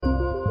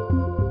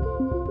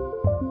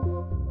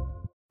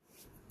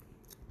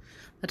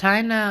The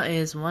time now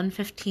is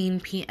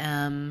 1:15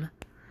 p.m.,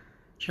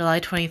 July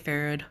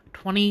 23rd,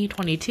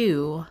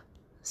 2022,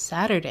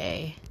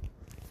 Saturday.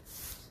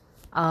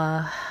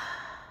 Uh,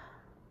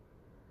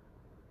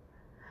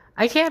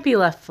 I can't be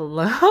left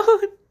alone.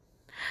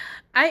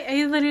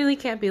 I literally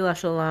can't be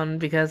left alone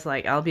because,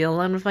 I'll be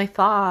alone with my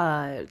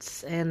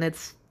thoughts, and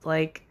it's,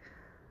 I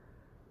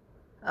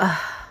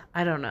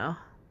don't know.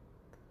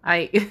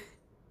 I,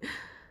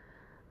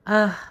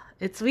 uh,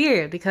 it's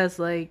weird because,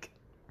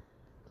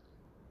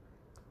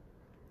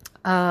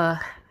 how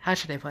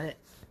should I put it?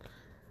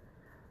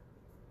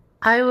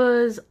 I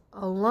was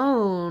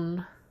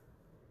alone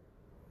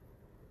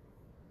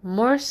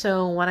more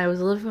so when I was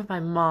living with my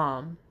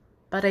mom,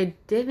 but I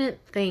didn't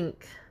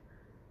think.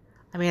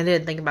 I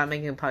didn't think about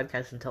making a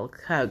podcast until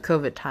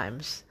COVID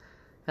times,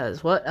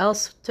 because what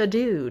else to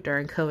do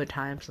during COVID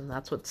times, and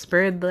that's what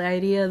spurred the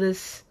idea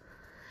of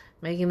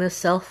making this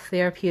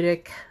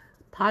self-therapeutic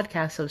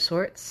podcast of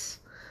sorts.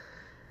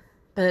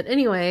 But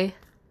anyway,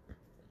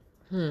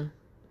 I'm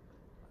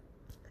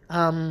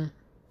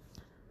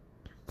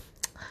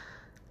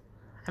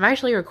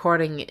actually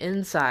recording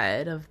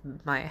inside of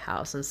my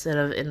house instead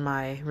of in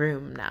my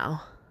room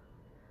now.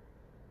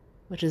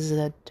 Which is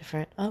a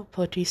different... Oh,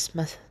 Poetry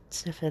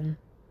sniffing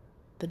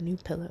the new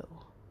pillow.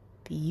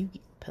 The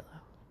Yu-Gi-Oh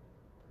pillow.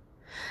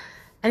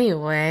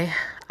 Anyway,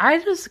 I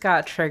just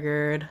got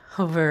triggered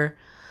over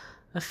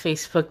a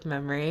Facebook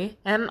memory.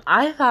 And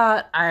I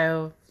thought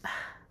I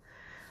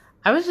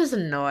was just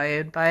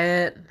annoyed by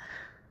it.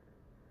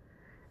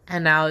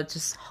 And now it's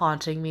just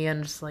haunting me.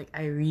 And just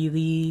I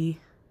really...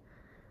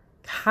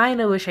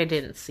 kind of wish I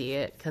didn't see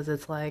it, because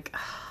it's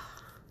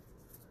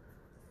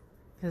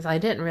because I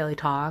didn't really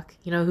talk.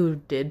 You know who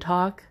did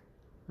talk?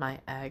 My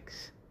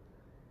ex.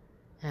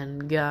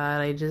 And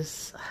God,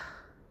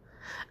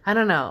 I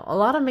don't know, a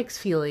lot of mixed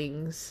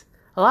feelings,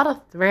 a lot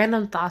of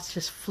random thoughts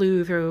just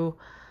flew through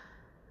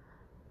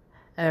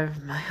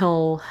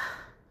my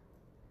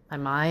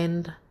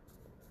mind,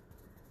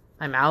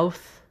 my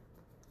mouth.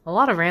 A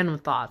lot of random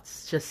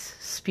thoughts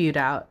just spewed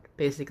out,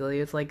 basically.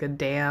 It's like a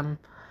dam,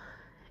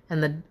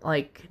 and the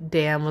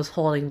dam was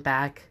holding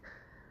back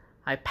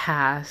my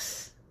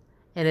past,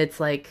 and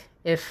it's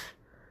if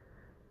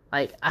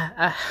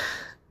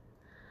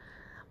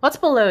what's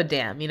below a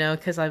dam,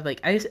 because I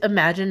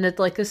imagined it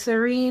like a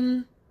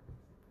serene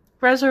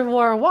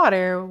reservoir of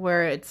water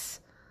where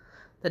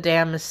the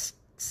dam is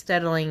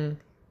steadily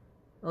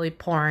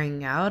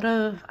pouring out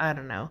of. I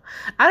don't know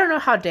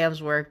how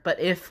dams work, but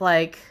if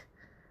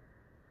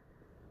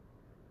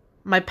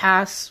my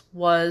past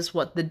was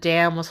what the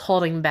dam was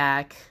holding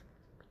back,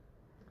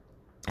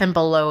 and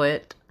below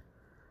it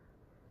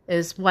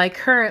is my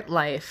current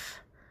life,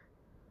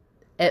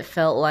 it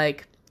felt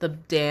like the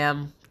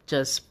dam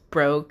just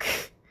broke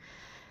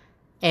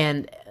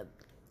and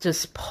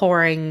just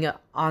pouring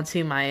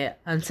onto my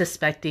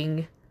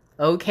unsuspecting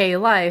okay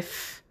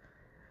life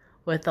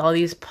with all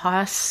these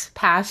past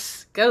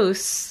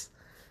ghosts,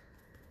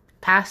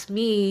 past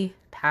me,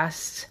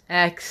 past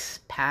ex,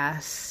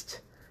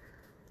 past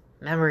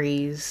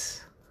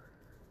memories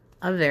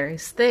of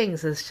various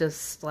things. It's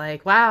just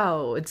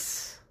wow,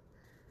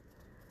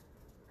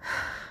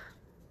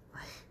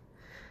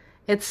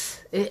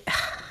 it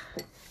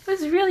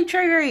was really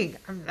triggering.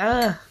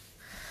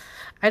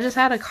 I just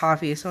had a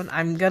coffee, so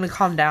I'm gonna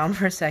calm down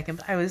for a second,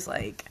 but I was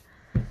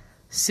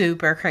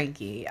super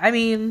cranky. I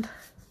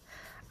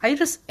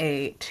just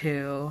ate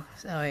too,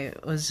 so I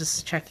was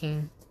just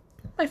checking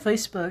my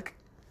Facebook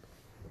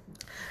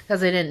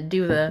because I didn't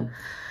do the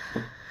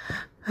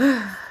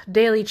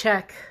daily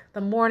check, the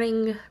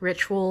morning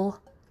ritual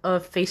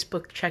of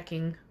Facebook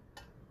checking.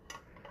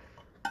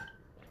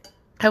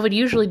 I would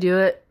usually do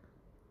it,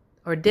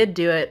 or did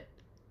do it,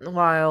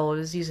 while I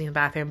was using the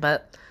bathroom,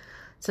 but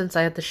since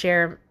we have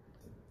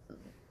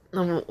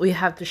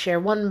to share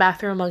one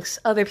bathroom amongst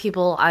other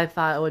people, I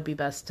thought it would be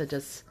best to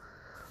just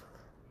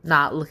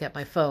not look at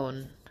my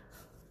phone,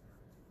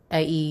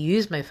 i.e.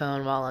 use my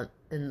phone while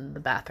in the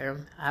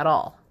bathroom at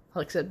all,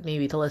 except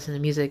maybe to listen to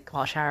music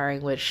while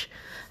showering, which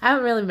I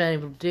haven't really been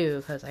able to do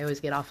because I always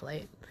get off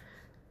late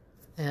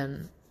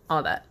and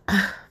all that.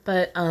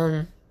 But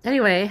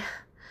anyway,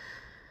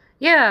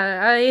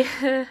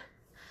 yeah,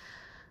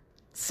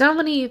 so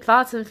many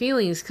thoughts and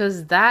feelings,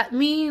 because that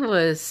me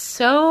was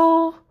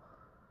so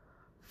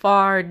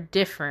far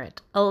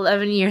different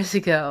 11 years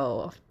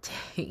ago.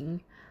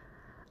 Dang.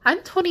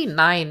 I'm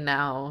 29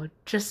 now,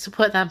 just to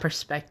put that in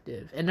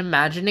perspective, and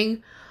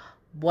imagining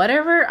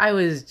whatever I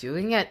was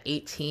doing at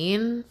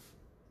 18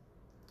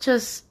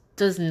 just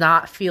does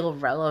not feel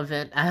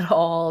relevant at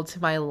all to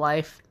my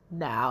life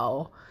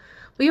now.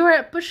 We were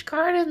at Busch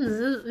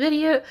Gardens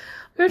we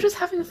were just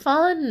having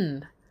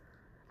fun.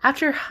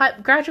 After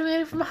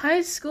graduating from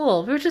high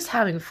school, we were just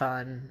having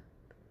fun.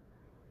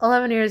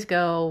 11 years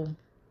ago,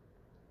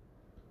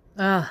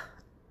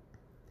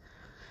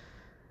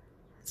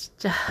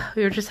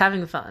 we were just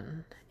having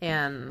fun,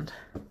 and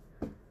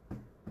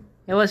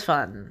it was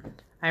fun.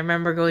 I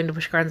remember going to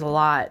Busch Gardens a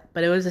lot,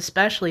 but it was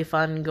especially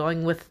fun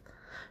going with,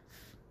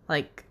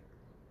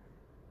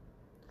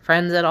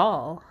 friends at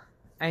all.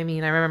 I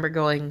mean, I remember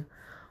going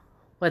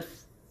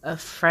with a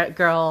frat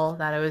girl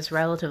that I was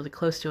relatively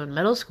close to in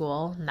middle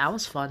school, and that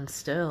was fun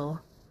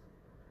still.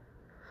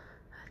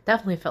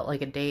 Definitely felt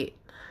like a date.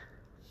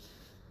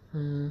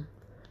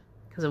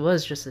 Because it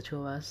was just the two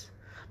of us.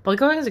 But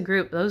going as a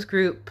group, those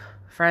group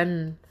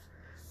friend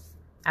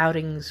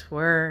outings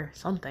were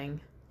something.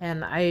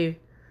 And I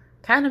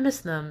kind of miss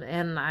them.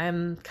 And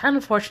I'm kind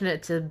of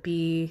fortunate to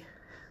be...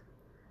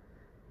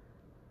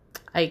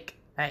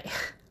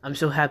 I'm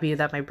so happy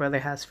that my brother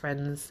has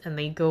friends and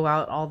they go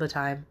out all the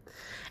time.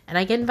 And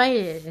I get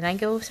invited and I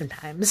go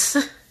sometimes.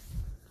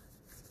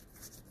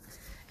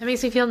 It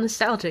makes me feel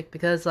nostalgic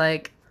because,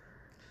 like,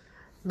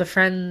 the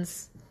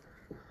friends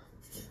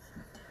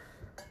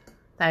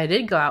that I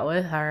did go out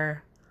with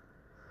are,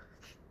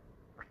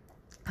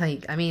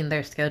 like, I mean,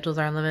 their schedules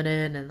are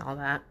limited and all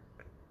that.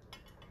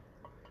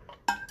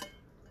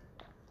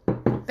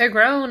 They're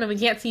grown and we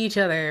can't see each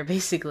other,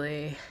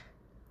 basically.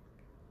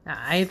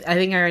 I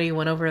think I already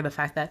went over the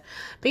fact that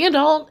being an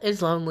adult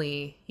is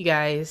lonely, you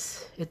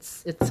guys.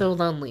 It's so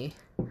lonely.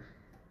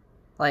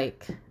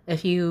 Like,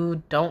 if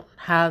you don't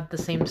have the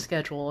same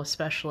schedule,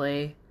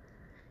 especially,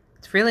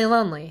 it's really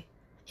lonely.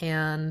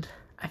 And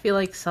I feel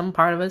like some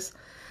part of us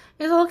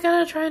is all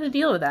kind of trying to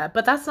deal with that.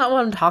 But that's not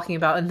what I'm talking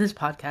about in this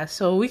podcast,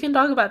 so we can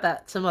talk about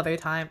that some other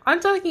time. I'm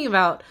talking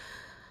about,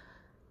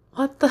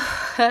 what the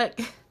heck?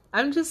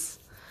 I'm just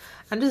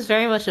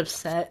very much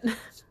upset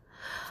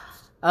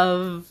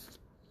of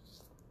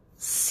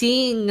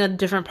seeing a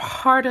different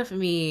part of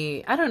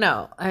me. I don't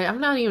know.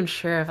 I'm not even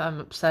sure if I'm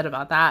upset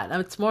about that.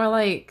 It's more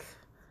like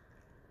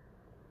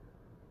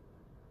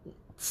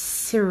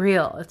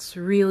surreal. It's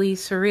really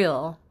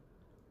surreal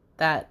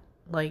that,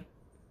 like,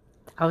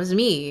 that was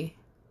me.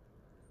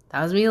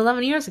 That was me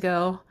 11 years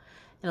ago.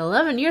 And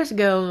 11 years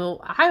ago,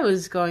 I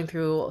was going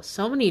through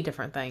so many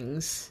different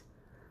things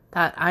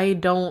that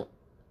I've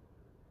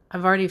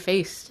already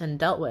faced and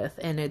dealt with.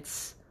 And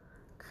it's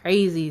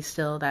crazy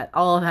still that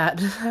all of that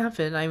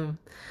happened.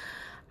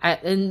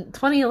 In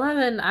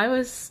 2011,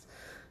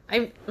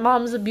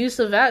 mom's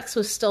abusive ex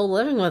was still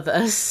living with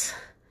us.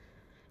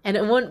 And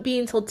it wouldn't be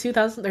until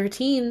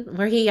 2013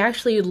 where he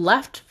actually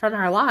left from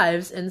our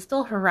lives and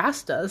still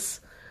harassed us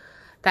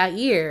that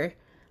year.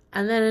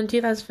 And then in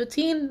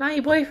 2015, my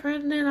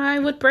boyfriend and I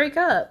would break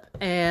up.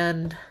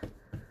 And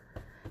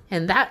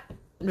in that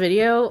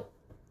video,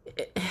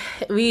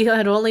 we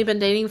had only been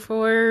dating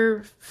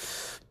for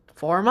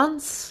 4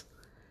 months.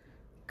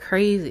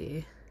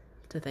 Crazy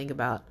to think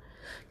about.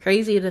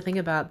 Crazy to think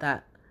about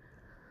that.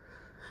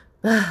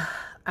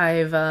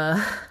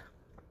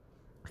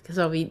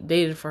 So we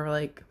dated for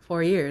like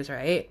 4 years,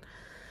 right?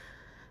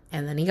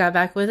 And then he got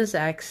back with his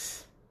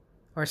ex,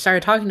 or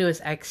started talking to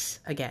his ex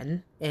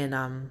again.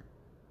 And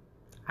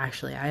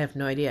actually, I have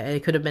no idea.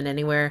 It could have been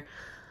anywhere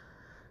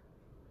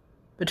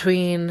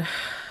between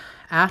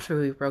after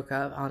we broke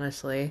up,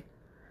 honestly.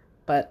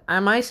 But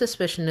my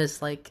suspicion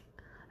is, like,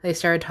 they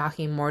started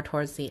talking more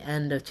towards the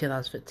end of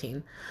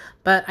 2015.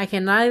 But I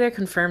can neither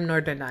confirm nor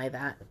deny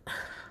that.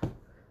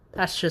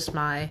 That's just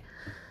my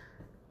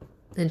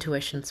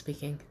intuition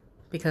speaking.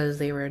 Because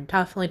they were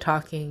definitely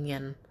talking,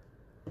 and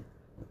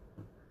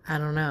I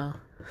don't know.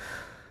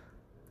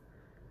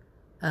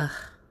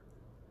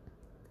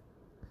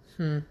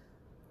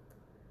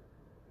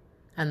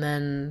 And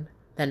then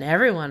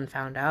everyone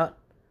found out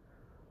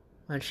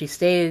when she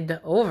stayed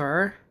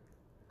over.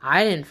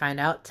 I didn't find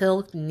out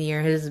till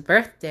near his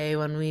birthday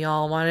when we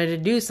all wanted to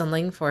do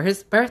something for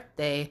his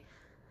birthday.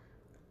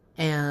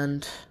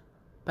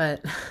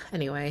 But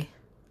anyway.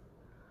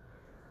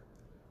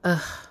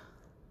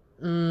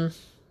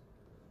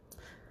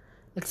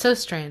 It's so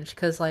strange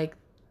because, like,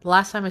 the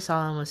last time I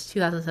saw him was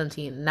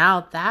 2017.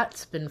 Now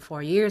that's been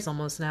 4 years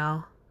almost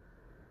now.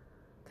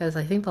 Because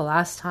I think the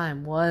last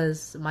time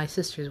was my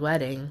sister's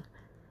wedding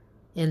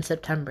in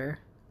September.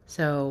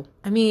 So,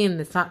 I mean,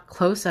 it's not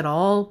close at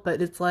all,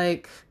 but it's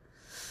like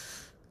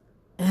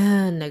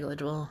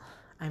negligible.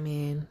 I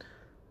mean,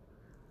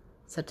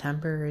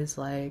 September is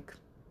like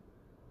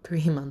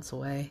 3 months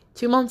away.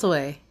 2 months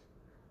away.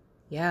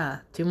 Yeah,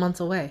 2 months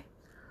away.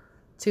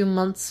 2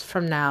 months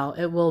from now,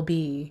 it will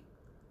be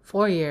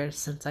 4 years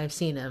since I've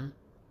seen him.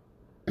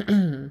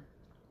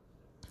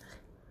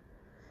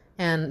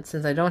 And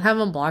since I don't have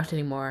him blocked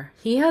anymore,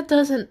 he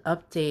doesn't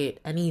update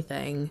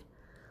anything.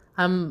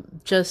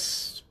 I'm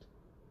just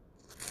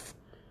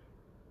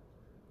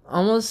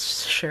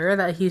almost sure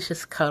that he's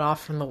just cut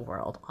off from the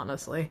world,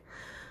 honestly.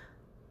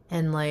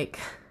 And, like,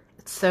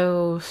 it's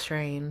so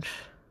strange.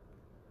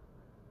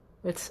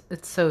 It's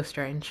so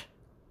strange.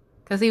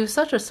 Because he was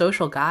such a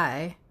social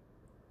guy.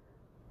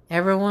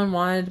 Everyone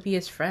wanted to be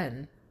his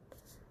friend.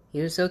 He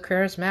was so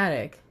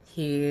charismatic.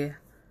 He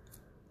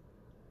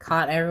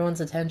caught everyone's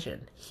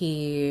attention.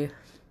 He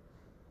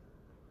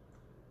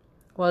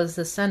was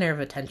the center of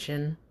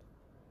attention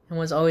and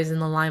was always in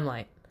the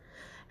limelight.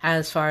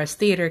 As far as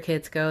theater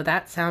kids go,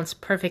 that sounds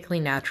perfectly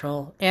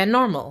natural and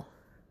normal.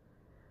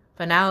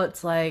 But now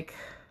it's like,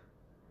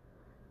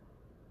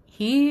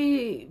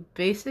 he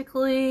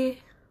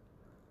basically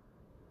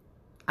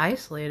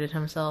isolated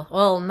himself.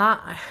 Well,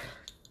 not...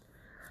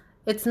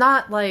 it's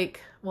not like,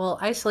 well,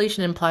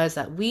 isolation implies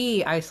that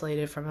we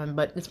isolated from him,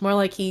 but it's more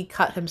like he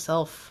cut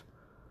himself.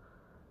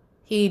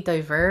 He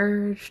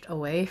diverged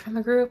away from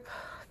the group,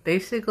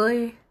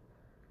 basically.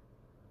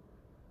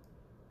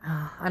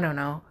 I don't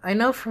know. I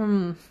know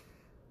from.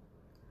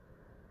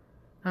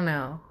 I don't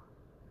know.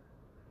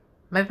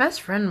 My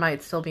best friend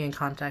might still be in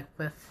contact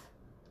with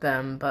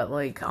them, but,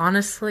 like,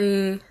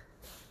 honestly.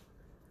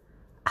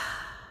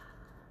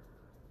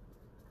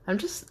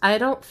 I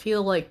don't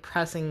feel like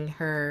pressing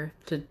her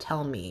to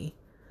tell me.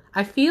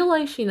 I feel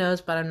like she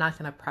knows, but I'm not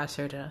gonna press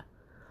her to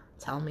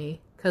tell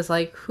me. Because,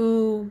 like,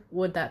 who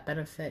would that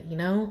benefit, you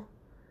know?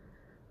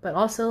 But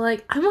also,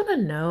 like, I want to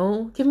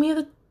know. Give me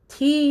the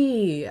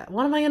tea.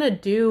 What am I gonna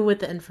do with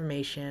the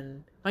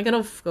information? Am I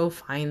gonna go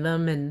find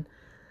them and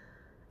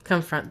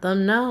confront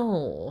them?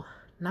 No,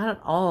 not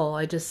at all.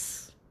 I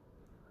just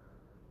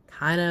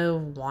kind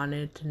of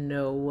wanted to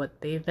know what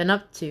they've been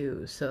up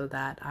to so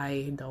that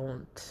I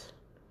don't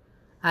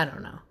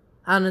know.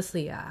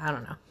 Honestly, yeah, I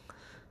don't know.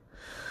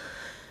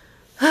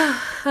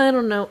 I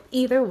don't know.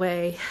 Either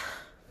way,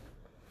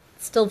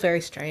 it's still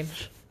very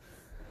strange.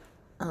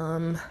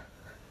 But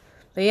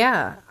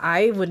yeah,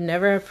 I would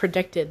never have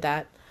predicted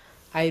that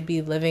I'd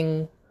be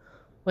living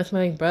with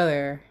my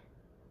brother,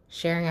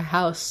 sharing a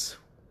house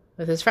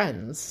with his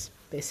friends,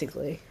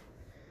 basically.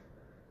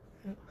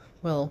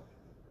 Well,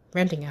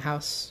 renting a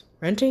house.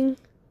 Renting?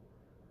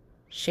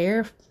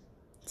 Share?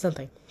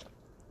 Something.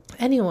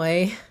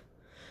 Anyway.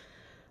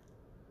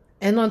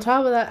 And on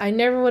top of that, I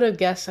never would have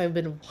guessed I'd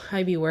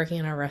be working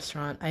in a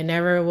restaurant. I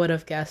never would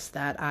have guessed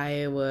that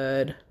I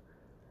would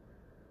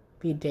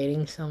be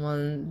dating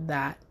someone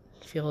that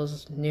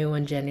feels new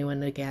and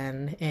genuine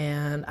again.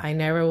 And I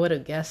never would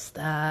have guessed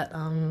that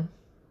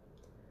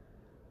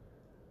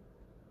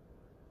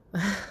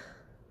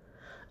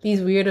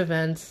these weird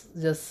events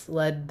just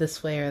led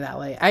this way or that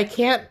way. I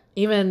can't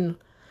even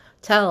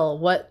tell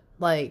what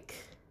like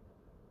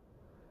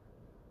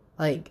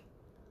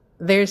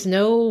there's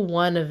no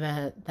one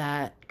event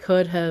that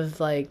could have,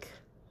 like,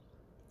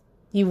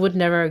 you would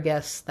never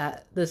guess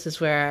that this is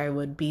where I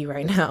would be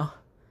right now.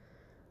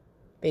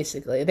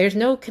 Basically. There's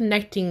no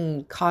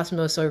connecting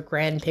cosmos or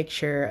grand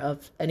picture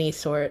of any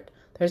sort.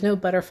 There's no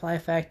butterfly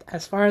effect.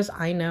 As far as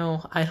I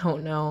know, I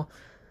don't know.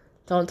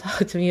 Don't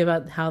talk to me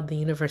about how the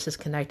universe is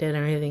connected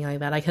or anything like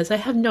that, because I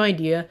have no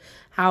idea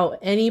how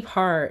any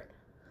part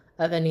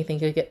of anything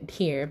could get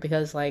here,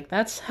 because, like,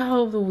 that's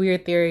how the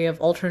weird theory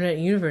of alternate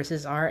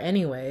universes are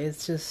anyway.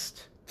 It's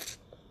just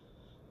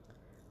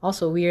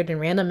also weird and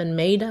random and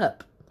made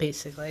up,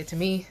 basically, to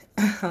me.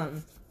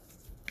 But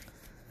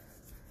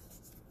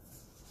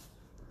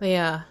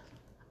yeah,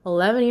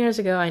 11 years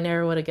ago, I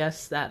never would have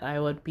guessed that I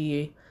would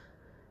be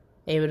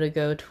able to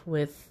go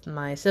with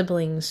my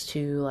siblings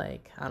to,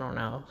 like, I don't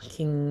know,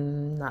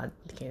 not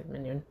King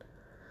Dominion.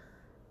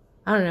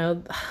 I don't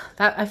know.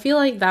 That I feel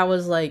like that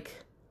was, like,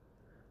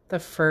 the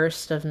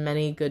first of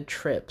many good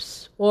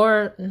trips,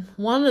 or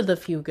one of the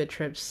few good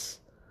trips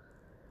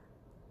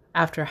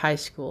after high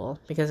school,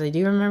 because I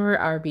do remember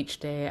our beach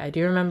day. I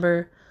do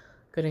remember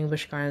going to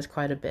Busch Gardens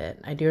quite a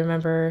bit. I do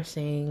remember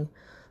seeing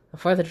the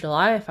 4th of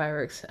July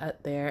fireworks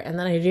there, and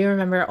then I do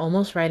remember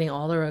almost riding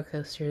all the roller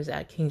coasters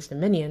at King's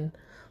Dominion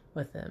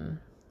with them.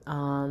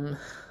 I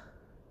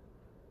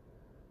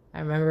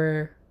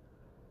remember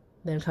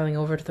them coming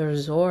over to the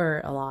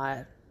resort a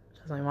lot.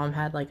 My mom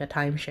had, like, a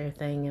timeshare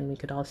thing, and we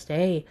could all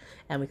stay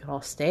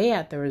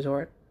at the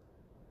resort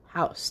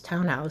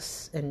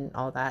townhouse, and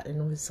all that,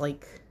 and it was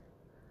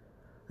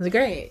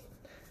great.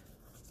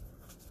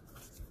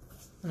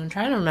 And I'm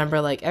trying to remember,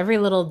 like, every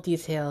little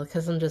detail,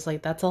 because I'm just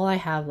like, that's all I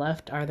have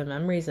left are the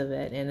memories of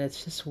it, and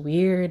it's just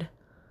weird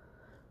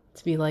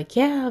to be like,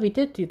 yeah, we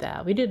did do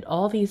that. We did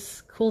all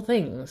these cool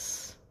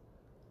things.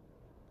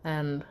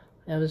 And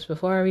it was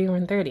before we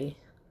were 30.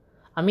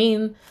 I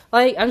mean,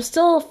 like,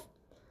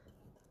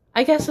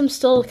 I guess I'm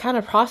still kind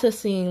of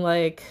processing,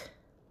 like,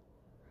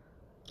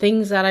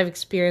 things that I've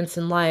experienced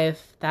in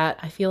life that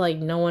I feel like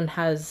no one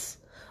has.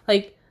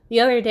 Like,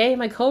 the other day,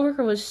 my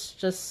coworker was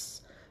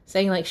just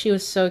saying, like, she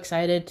was so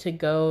excited to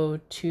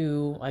go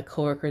to my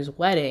coworker's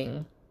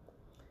wedding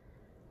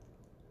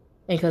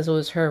because it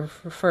was her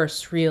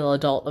first real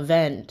adult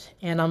event.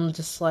 And I'm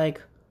just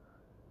like,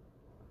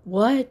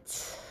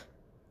 what?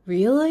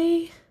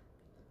 Really?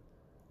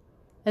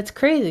 It's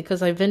crazy,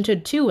 because I've been to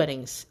 2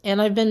 weddings, and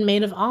I've been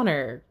maid of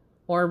honor,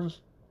 or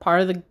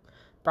part of the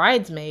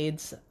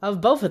bridesmaids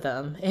of both of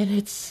them. And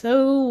it's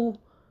so,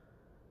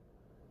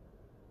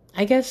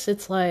 I guess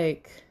it's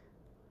like,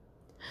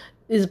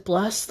 is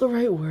blessed the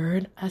right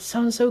word? That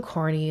sounds so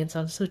corny, it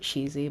sounds so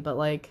cheesy, but,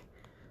 like,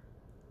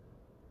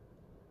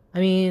 I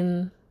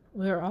mean,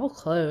 we were all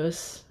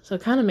close, so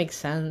it kind of makes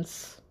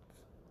sense.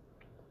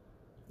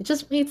 It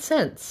just made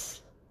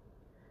sense.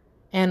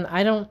 And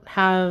I don't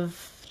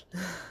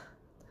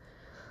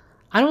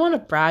want to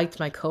brag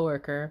to my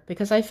coworker,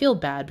 because I feel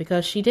bad,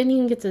 because she didn't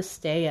even get to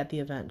stay at the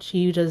event.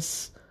 She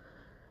just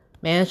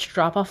managed to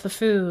drop off the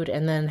food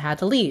and then had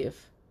to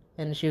leave.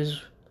 And she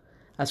was,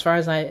 as far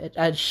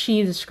as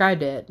she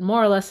described it,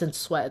 more or less in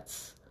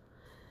sweats.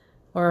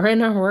 or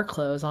in our work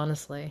clothes,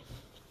 honestly,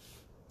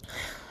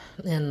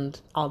 and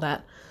all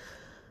that.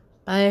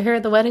 I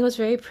heard the wedding was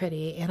very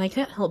pretty, and I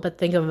can't help but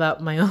think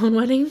about my own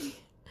wedding.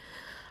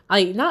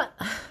 Not,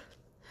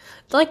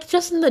 like,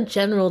 just in the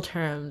general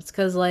terms,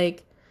 because,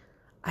 like,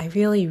 I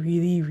really,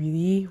 really,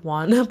 really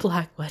want a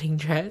black wedding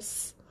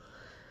dress.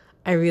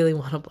 I really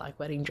want a black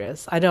wedding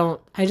dress. And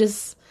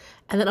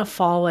then a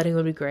fall wedding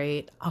would be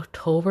great.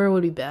 October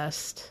would be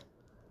best.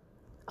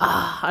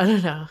 I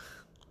don't know.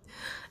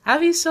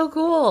 That'd be so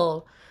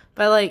cool.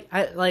 But,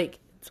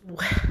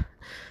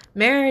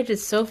 marriage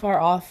is so far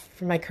off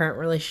from my current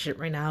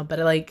relationship right now, but,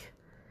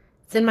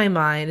 it's in my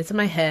mind, it's in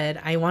my head.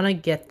 I want to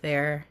get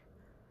there.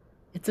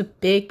 It's a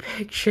big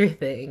picture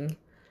thing.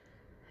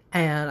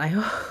 And I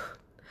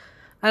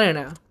don't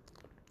know.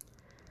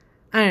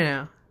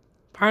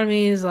 Part of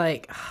me is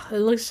like, oh, it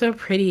looks so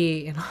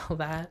pretty and all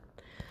that.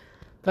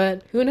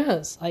 But who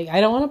knows? Like, I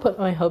don't want to put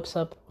my hopes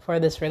up for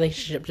this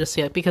relationship just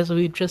yet because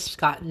we've just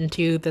gotten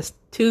to this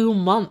 2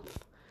 month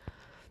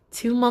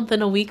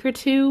and a week or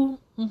two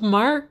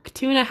mark,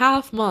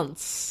 2.5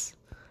 months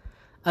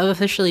of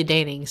officially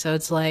dating. So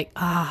it's like,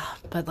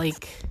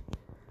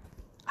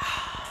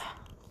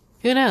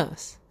 who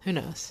knows?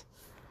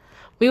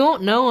 We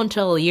won't know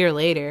until a year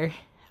later,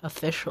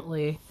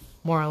 officially,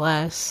 more or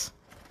less.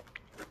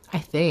 I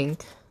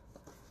think.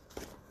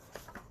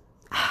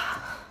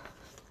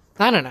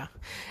 I don't know.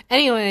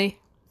 Anyway,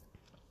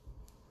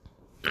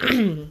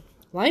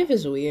 life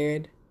is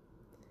weird.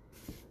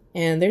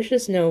 And there's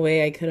just no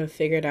way I could have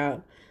figured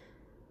out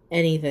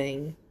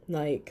anything,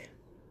 like,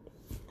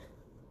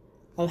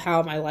 of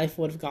how my life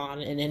would have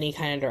gone in any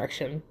kind of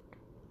direction.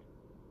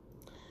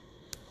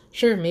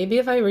 Sure, maybe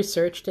if I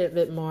researched it a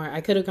bit more,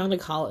 I could have gone to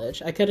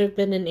college. I could have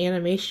been in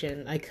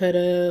animation. I could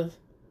have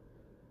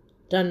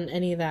done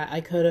any of that. I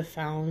could have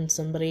found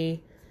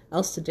somebody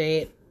else to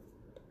date,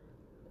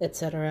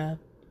 etc.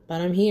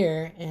 But I'm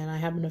here, and I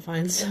happen to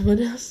find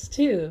someone else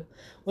too,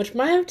 which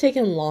might have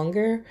taken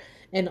longer,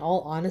 in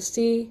all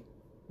honesty,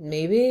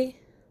 maybe.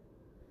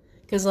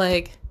 Because,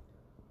 like,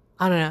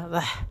 I don't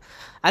know.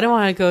 I don't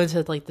want to go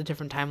into, like, the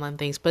different timeline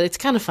things, but it's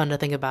kind of fun to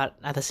think about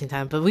at the same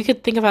time. But we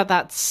could think about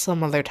that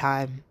some other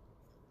time.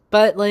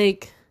 But,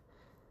 like,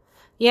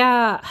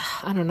 yeah,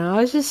 I don't know.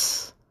 I was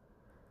just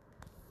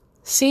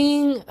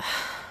seeing.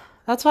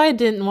 That's why I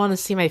didn't want to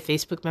see my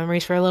Facebook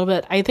memories for a little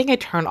bit. I think I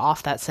turned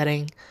off that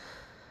setting.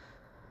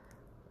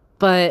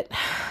 But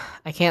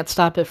I can't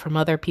stop it from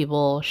other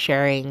people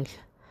sharing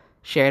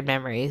shared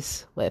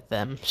memories with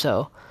them.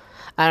 So,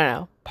 I don't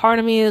know. Part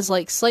of me is,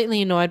 like,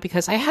 slightly annoyed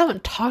because I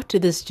haven't talked to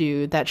this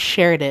dude that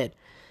shared it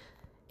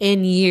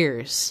in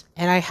years.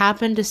 And I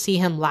happened to see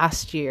him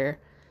last year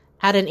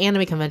at an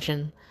anime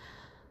convention.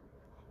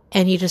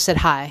 And he just said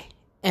hi.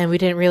 And we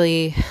didn't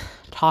really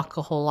talk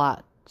a whole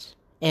lot.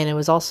 And it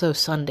was also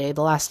Sunday,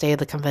 the last day of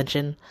the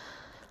convention.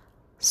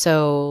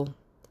 So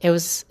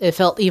it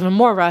felt even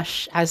more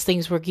rush as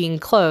things were getting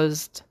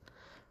closed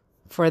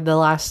for the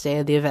last day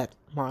of the event,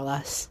 more or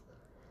less.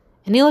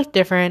 And he looked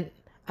different.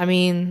 I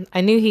mean,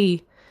 I knew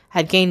he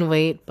had gained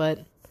weight,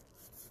 but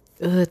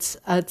it's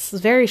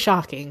very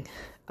shocking.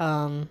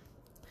 Very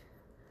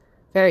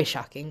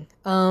shocking.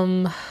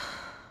 But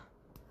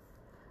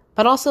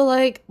also,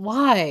 like,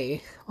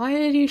 why? Why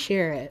did you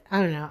share it?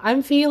 I don't know.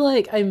 I feel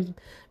like I'm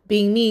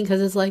being mean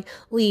because it's like,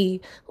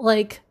 Lee,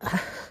 like,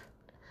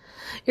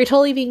 you're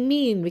totally being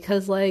mean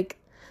because, like,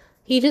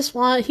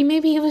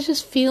 maybe he was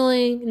just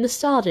feeling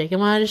nostalgic and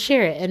wanted to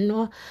share it and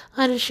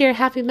wanted to share a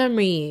happy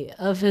memory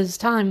of his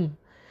time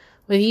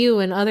with you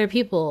and other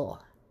people.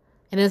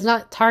 And it's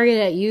not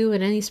targeted at you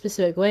in any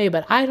specific way,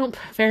 but I don't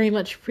very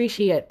much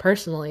appreciate it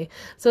personally.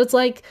 So it's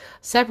like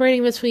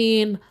separating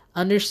between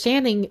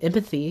understanding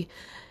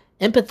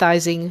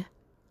empathizing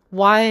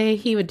why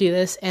he would do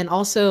this, and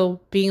also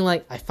being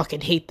like, I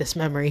fucking hate this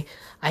memory.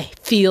 I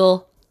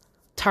feel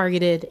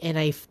targeted and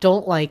I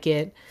don't like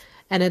it.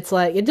 And it's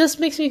like, it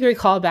just makes me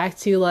recall back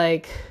to,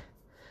 like,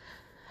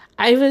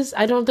 I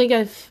don't think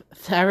I've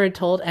ever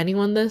told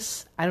anyone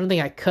this. I don't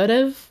think I could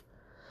have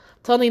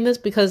told anyone this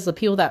because the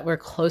people that were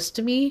close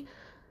to me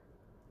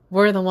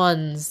were the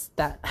ones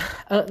that,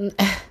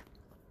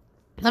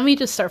 let me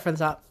just start from the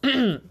top.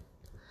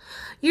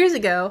 Years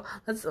ago,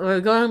 we're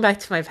going back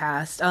to my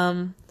past.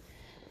 I'm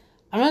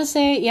gonna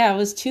say, yeah, it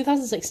was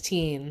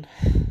 2016.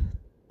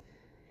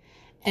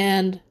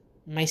 And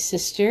my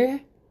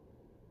sister,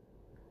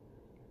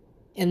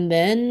 and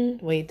then,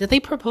 wait, did they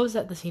propose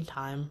at the same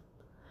time?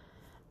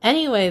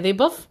 Anyway, they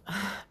both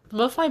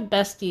my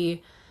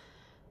bestie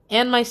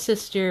and my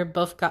sister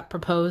both got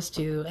proposed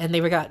to, and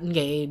they got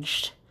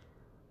engaged.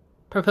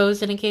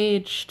 Proposed and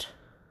engaged.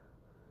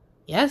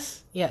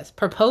 Yes.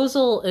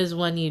 Proposal is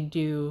when you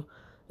do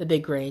the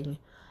big ring.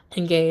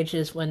 Engage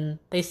is when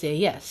they say,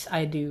 yes,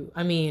 I do.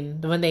 I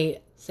mean, when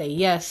they say,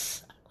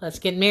 yes, let's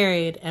get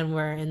married, and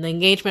we're in the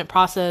engagement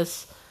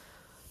process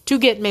to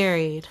get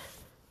married.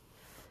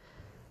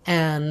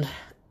 And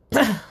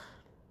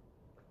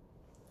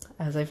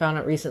as I found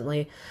out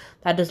recently,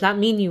 that does not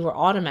mean you were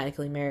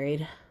automatically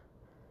married.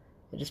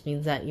 It just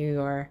means that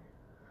you are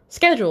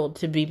scheduled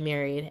to be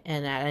married,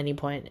 and at any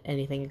point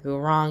anything could go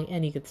wrong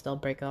and you could still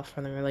break off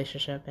from the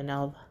relationship, and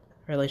now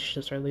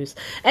relationships are loose.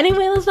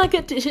 Anyway, let's not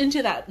get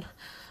into that.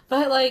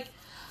 But like,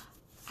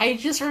 I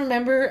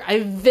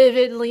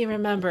vividly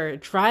remember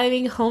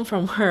driving home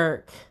from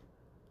work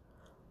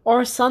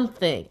or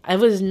something. It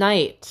was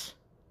night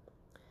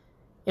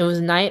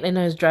and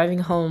I was driving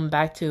home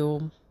back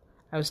to,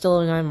 I was still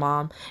living with my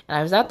mom, and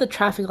I was at the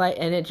traffic light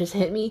and it just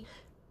hit me,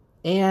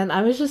 and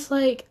I was just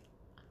like,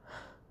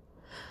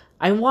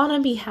 I want to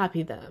be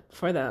happy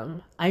for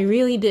them. I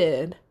really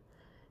did.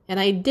 And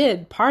I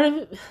did. Part of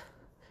it,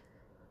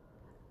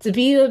 to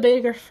be the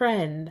bigger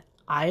friend,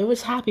 I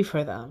was happy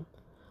for them.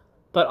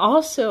 But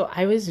also,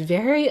 I was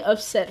very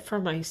upset for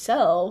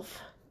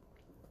myself.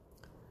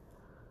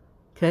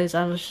 Because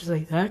I was just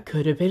like, that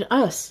could have been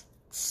us.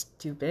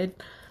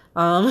 Stupid.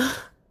 I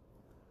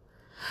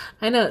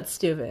know it's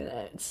stupid.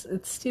 It's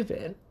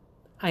stupid.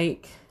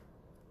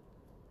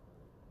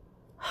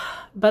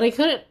 But I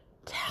couldn't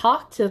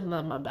talk to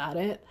them about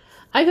it.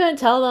 I couldn't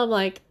tell them,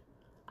 like,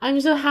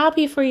 I'm so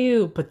happy for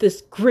you, but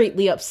this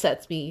greatly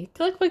upsets me.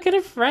 Like, what kind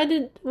of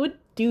friend would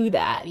do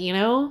that, you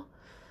know?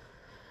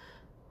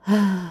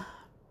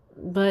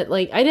 But,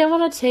 like, I didn't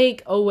want to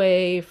take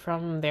away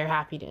from their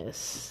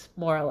happiness,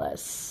 more or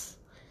less.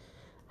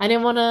 I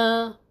didn't want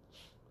to,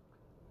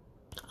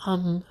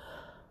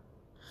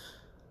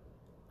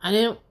 I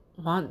didn't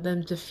want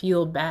them to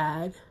feel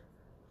bad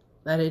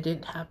that it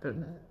didn't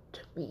happen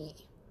to me.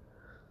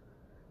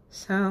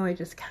 So I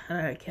just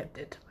kind of kept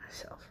it to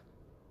myself.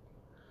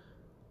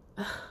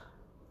 I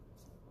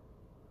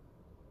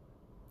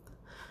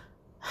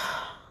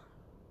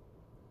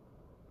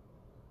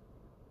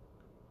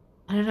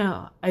don't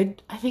know. I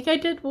think I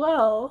did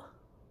well.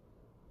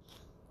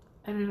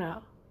 I don't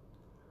know.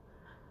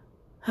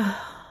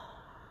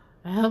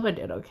 I hope I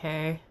did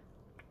okay.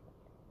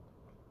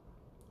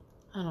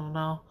 I don't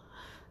know.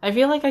 I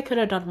feel like I could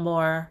have done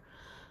more.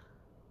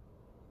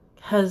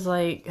 Because,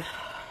 like,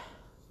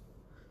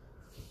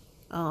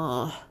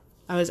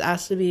 I was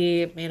asked to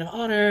be maid of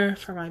honor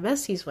for my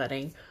bestie's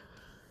wedding,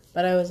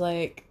 but I was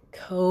like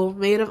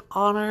co-maid of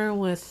honor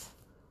with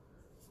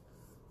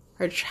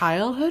her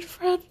childhood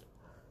friend.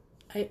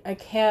 I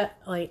can't,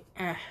 like,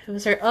 it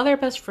was her other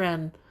best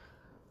friend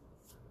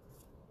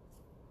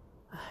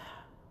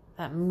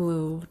that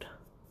moved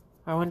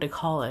or went to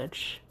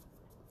college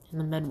in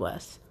the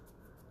Midwest.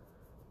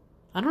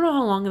 I don't know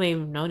how long they've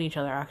known each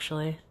other,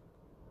 actually.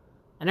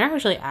 I never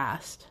actually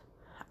asked.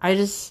 I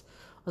just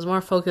was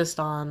more focused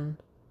on,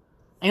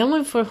 I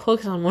only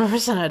focus on one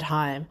person at a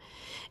time.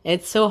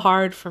 It's so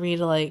hard for me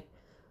to, like,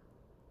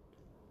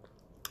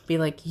 be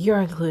like,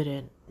 you're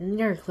included,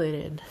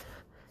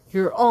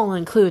 you're all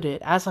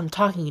included, as I'm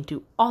talking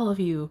to all of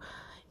you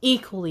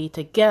equally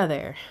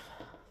together.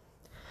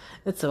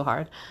 It's so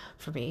hard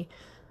for me.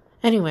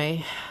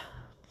 Anyway,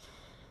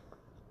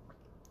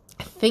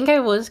 I think I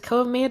was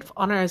co-maid of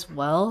honor as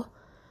well,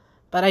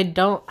 but I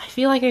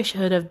feel like I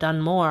should have done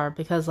more,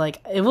 because,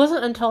 like, it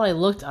wasn't until I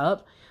looked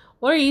up,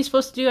 what are you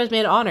supposed to do as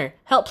maid of honor?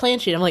 Help plan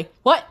sheet. I'm like,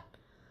 what?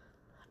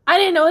 I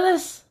didn't know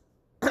this.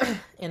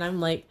 And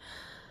I'm like,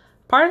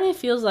 part of me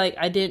feels like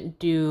I didn't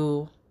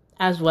do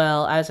as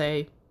well as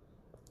I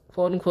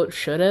quote unquote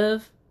should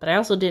have, but I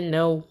also didn't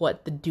know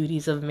what the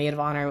duties of maid of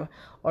honor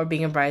or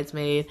being a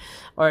bridesmaid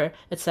or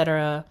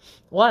etc.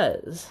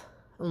 was.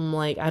 I'm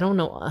like, I don't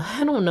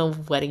know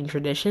wedding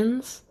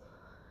traditions.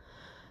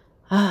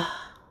 I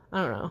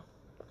don't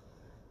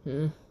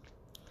know.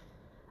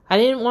 I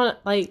didn't want,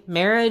 like,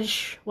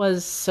 marriage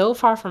was so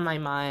far from my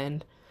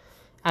mind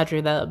after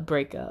the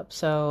breakup.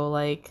 So,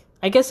 like,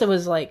 I guess it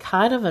was, like,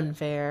 kind of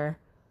unfair.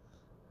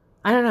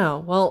 I don't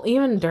know. Well,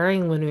 even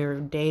during when we were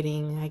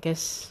dating, I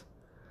guess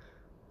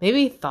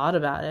maybe thought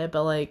about it,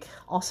 but, like,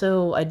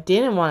 also I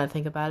didn't want to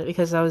think about it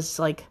because I was,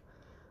 like,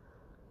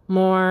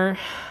 more,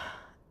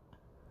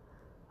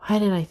 why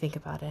didn't I think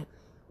about it?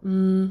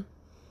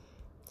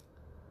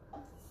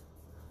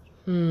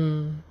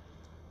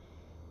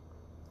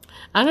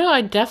 I don't know,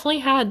 I definitely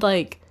had,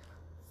 like,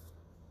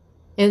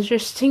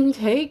 interesting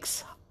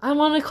takes. I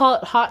want to call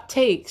it hot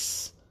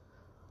takes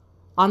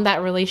on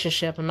that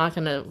relationship. I'm not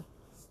gonna,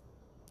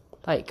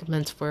 like,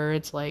 mince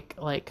words, like,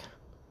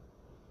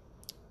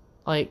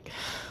 I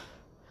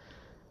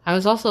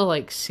was also,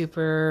 like,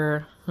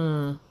 super,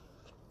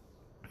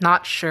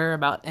 not sure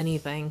about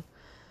anything.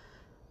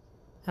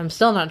 I'm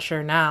still not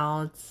sure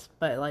now,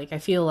 but, like, I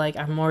feel like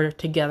I'm more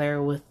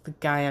together with the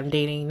guy I'm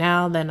dating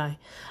now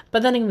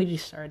but then we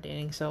just started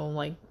dating, so,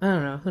 like, I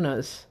don't know, who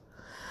knows,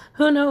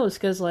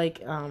 because, like,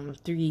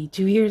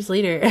 2 years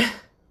later,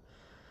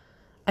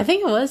 I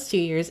think it was 2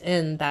 years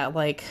in that,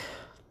 like,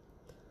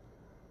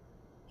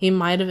 he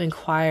might have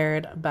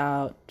inquired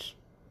about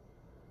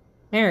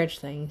marriage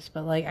things,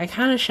 but, like, I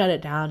kind of shut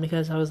it down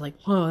because I was like,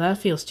 whoa, that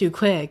feels too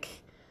quick,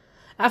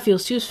 that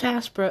feels too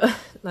fast, bro.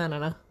 I don't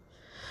know.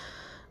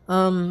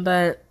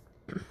 But,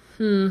 I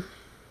don't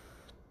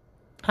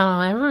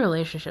know, every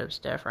relationship's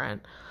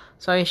different,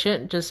 so I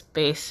shouldn't just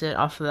base it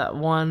off of that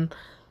one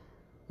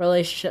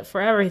relationship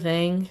for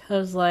everything. I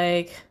was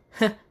like,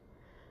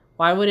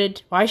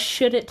 Why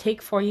should it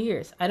take 4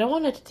 years? I don't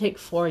want it to take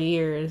 4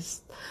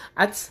 years.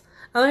 That's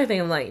another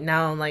thing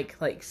I'm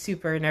like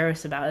super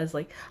nervous about is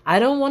like, I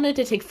don't want it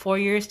to take 4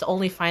 years to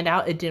only find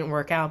out it didn't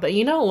work out. But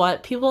you know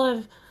what?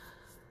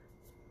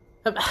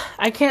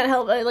 I can't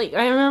help it. Like,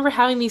 I remember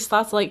having these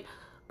thoughts like,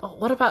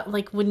 but what about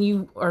like when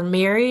you are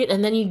married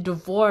and then you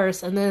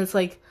divorce and then it's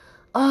like,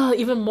 oh,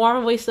 even more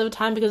of a waste of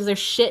time because there's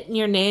shit in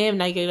your name.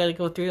 Now you gotta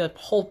go through the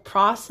whole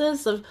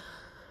process of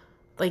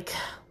like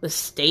the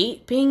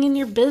state being in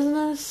your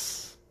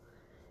business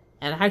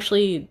and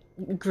actually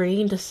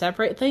agreeing to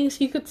separate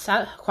things. You could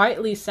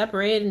quietly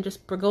separate and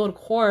just go to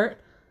court.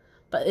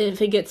 But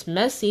if it gets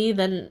messy,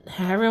 then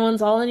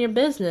everyone's all in your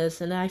business.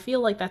 And I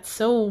feel like that's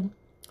so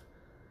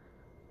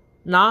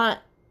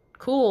not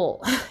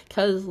cool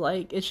because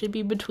like it should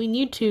be between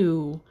you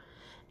two,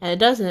 and it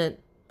doesn't,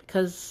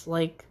 because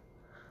like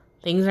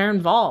things are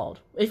involved.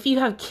 If you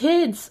have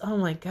kids, oh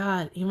my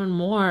god, even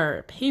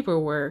more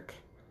paperwork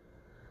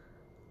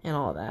and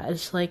all that.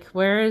 It's like,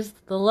 where is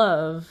the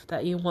love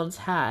that you once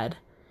had?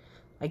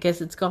 I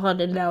guess it's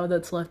gone, and now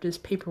that's left is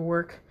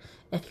paperwork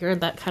if you're in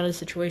that kind of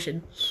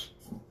situation.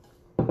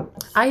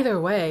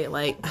 Either way,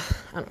 like,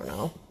 I don't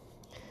know.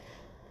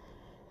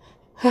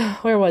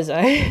 Where was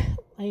I?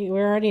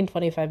 We're already in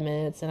 25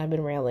 minutes and I've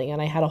been railing,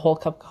 and I had a whole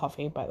cup of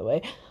coffee, by the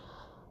way,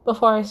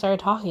 before I started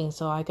talking,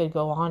 so I could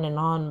go on and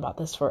on about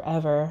this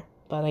forever,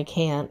 but I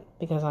can't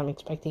because I'm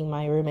expecting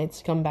my roommates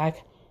to come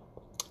back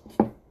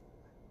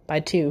by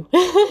 2.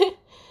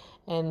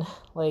 And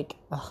like,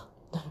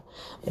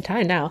 the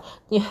time now.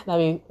 Yeah,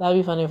 that'd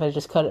be funny if I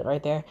just cut it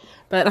right there.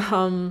 But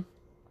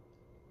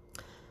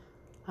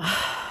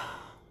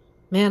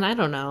man, I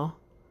don't know.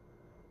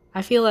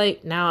 I feel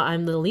like now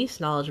I'm the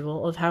least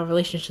knowledgeable of how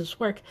relationships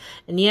work.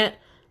 And yet,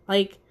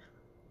 like,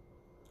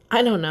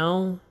 I don't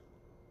know.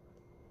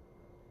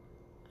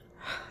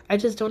 I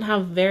just don't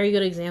have very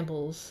good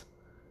examples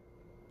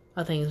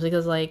of things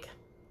because, like,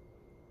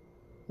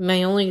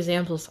 my only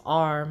examples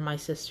are my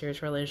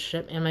sister's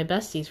relationship and my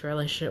bestie's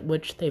relationship,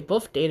 which they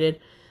both dated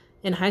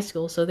in high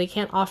school, so they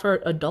can't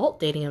offer adult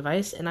dating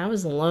advice, and I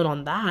was alone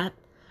on that.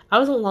 I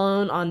was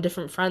alone on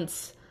different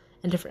fronts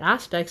and different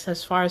aspects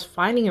as far as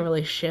finding a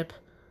relationship,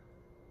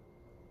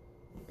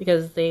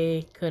 because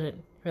they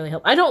couldn't really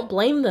help. I don't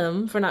blame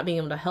them for not being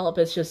able to help.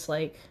 It's just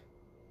like,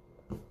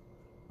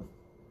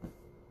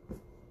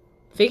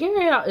 figuring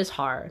it out is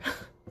hard.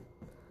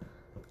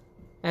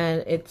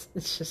 And it's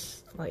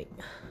just like,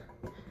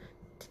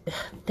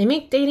 they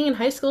make dating in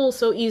high school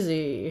so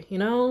easy, you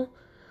know?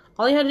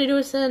 All you had to do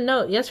was send a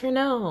note, yes or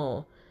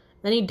no.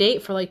 Then you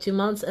date for like 2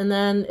 months, and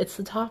then it's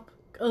the top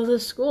of the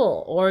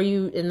school.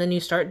 And then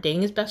you start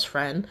dating his best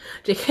friend.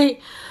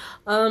 JK.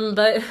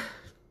 But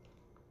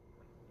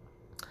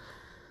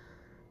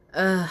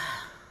I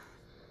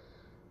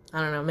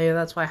don't know, maybe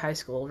that's why high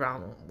school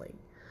drama, like,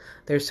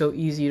 they're so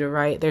easy to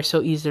write.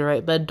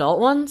 But adult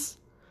ones,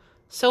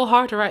 so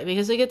hard to write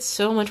because it gets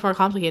so much more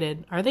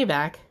complicated. Are they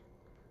back?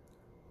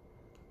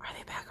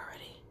 Already?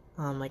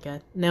 Oh my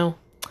god. No,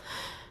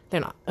 they're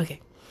not. Okay.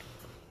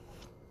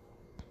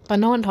 But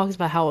no one talks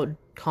about how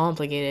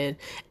complicated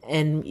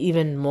and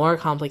even more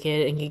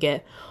complicated it can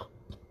get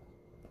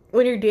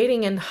when you're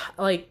dating and,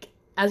 like,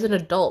 as an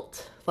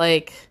adult.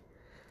 Like,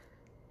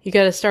 you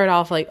gotta start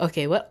off like,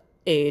 okay, what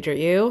age are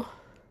you?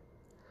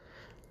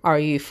 Are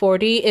you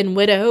 40 and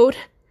widowed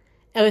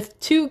and with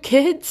 2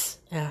 kids?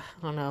 I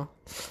don't know.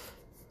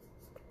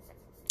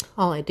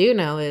 All I do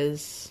know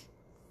is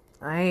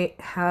I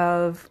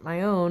have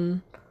my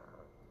own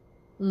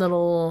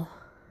little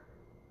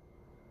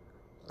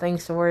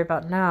things to worry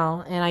about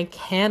now, and I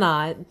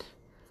cannot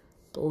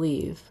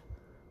believe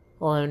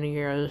 11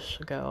 years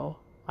ago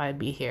I'd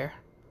be here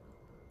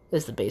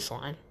is the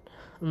baseline.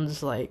 I'm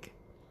just like,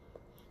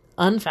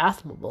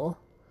 unfathomable.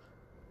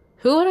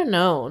 Who would have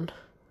known?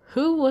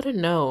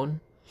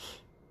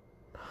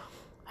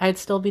 I'd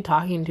still be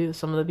talking to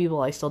some of the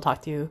people I still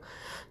talk to.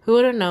 Who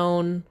would have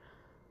known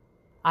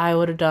I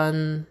would have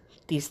done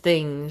these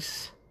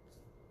things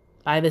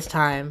by this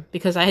time?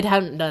 Because I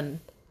haven't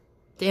done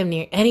damn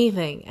near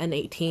anything at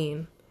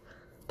 18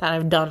 that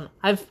I've done.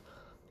 I've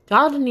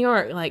gone to New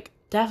York, like,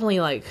 definitely,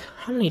 like,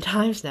 how many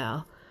times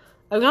now?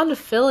 I've gone to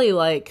Philly,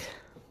 like,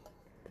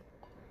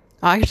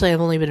 actually,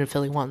 I've only been to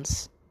Philly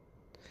once.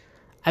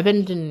 I've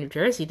been to New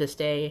Jersey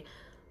to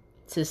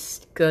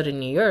go to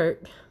New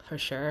York, for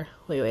sure.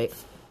 Wait.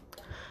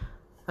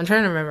 I'm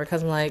trying to remember,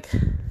 because I'm like,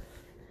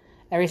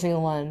 every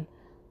single one.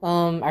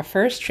 Our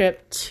first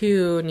trip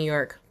to New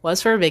York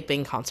was for a Big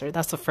Bang concert.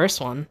 That's the first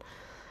one.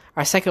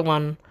 Our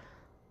second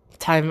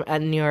time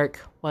at New York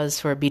was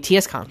for a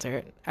BTS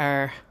concert.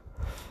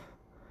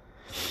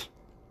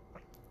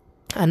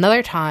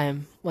 Another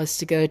time was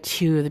to go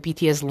to the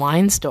BTS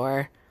Line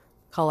Store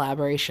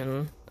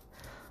collaboration.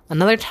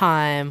 Another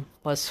time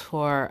was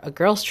for a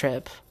girls'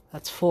 trip.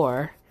 That's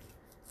 4.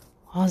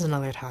 What was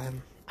another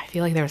time? I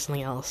feel like there was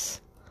something else.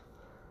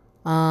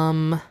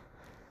 What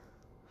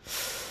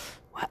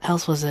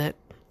else was it?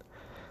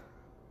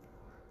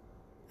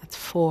 That's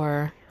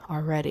 4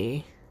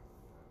 already.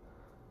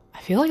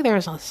 I feel like there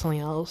was something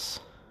else.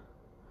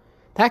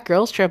 That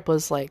girls' trip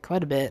was like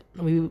quite a bit.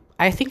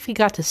 I think we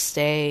got to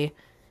stay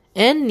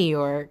in New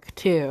York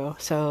too,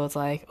 so it's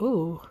like,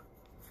 ooh.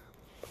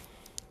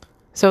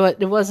 So it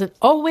wasn't.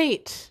 Oh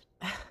wait,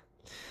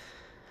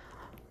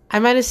 I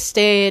might have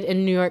stayed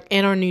in New York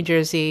and or New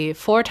Jersey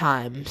 4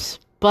 times,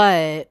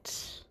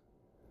 but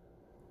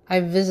I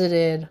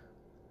visited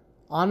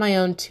on my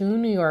own to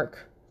New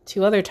York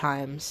 2 other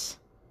times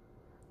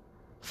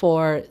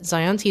for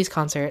Zion T's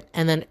concert,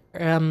 and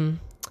then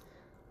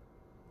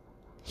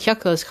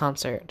Hyaku's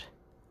concert.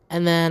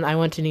 And then I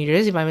went to New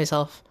Jersey by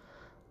myself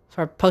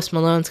for Post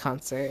Malone's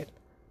concert.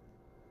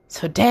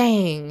 So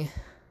dang,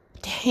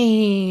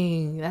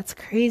 that's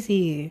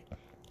crazy.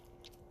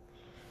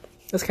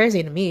 That's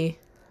crazy to me.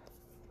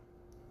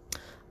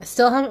 I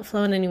still haven't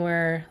flown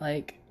anywhere,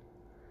 like,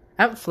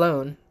 I haven't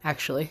flown,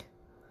 actually,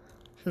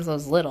 since I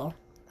was little.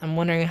 I'm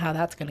wondering how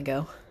that's gonna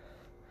go.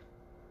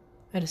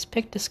 I just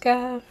picked a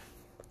scarf.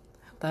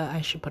 That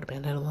I should put a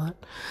band-aid on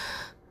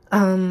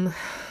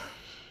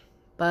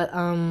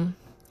that.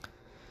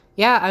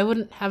 Yeah, I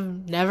wouldn't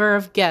have never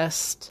have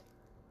guessed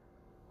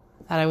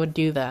that I would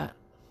do that.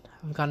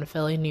 I've gone to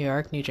Philly, New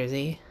York, New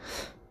Jersey.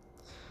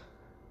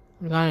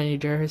 I've gone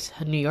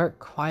to New York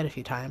quite a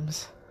few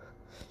times.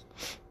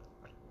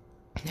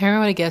 Never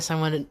would have guessed I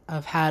would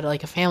have had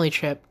like a family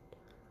trip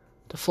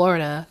to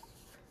Florida.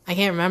 I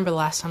can't remember the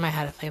last time I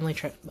had a family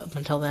trip up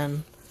until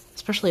then,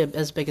 especially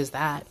as big as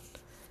that.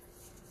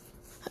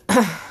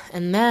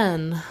 And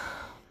then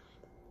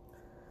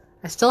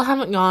I still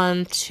haven't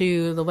gone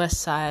to the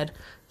West Side,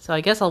 so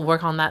I guess I'll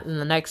work on that in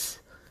the next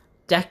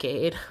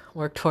decade.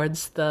 Work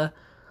towards the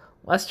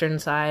Western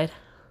side.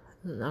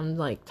 I'm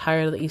like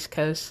tired of the East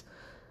Coast.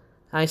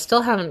 I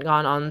still haven't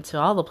gone on to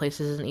all the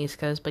places in the East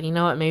Coast, but you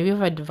know what? Maybe if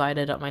I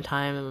divided up my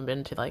time and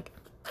been to like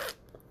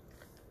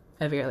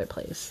every other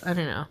place. I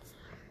don't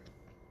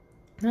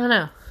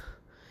know.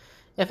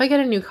 If I get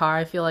a new car,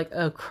 I feel like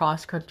a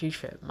cross-country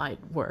trip might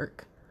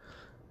work.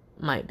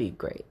 Might be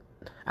great,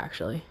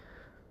 actually.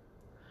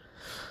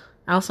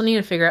 I also need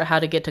to figure out how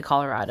to get to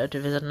Colorado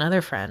to visit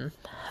another friend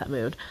that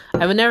moved.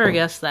 I would never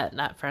guess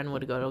that friend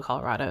would go to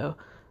Colorado,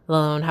 let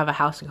alone have a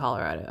house in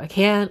Colorado. I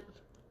can't.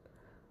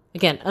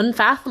 Again,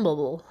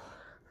 unfathomable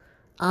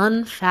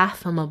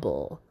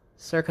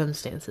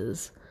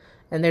circumstances.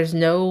 And there's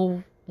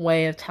no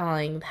way of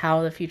telling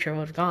how the future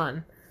would have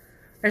gone.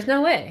 There's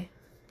no way.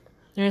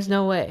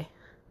 But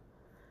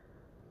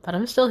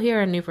I'm still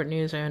here in Newport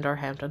News and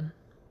Northampton.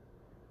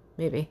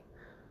 Maybe.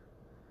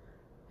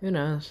 Who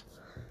knows?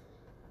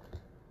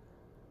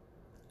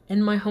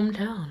 In my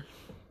hometown.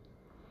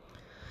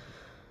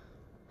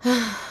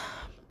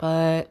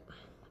 But,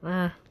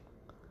 I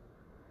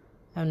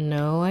have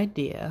no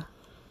idea.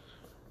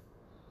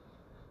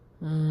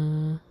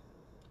 What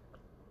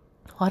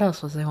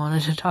else was I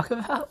wanted to talk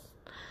about?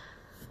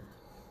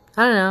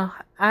 I don't know.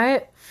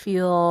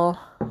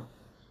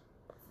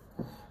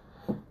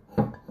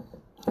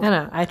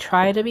 I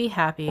try to be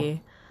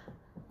happy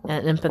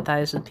and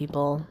empathize with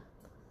people,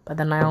 but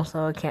then I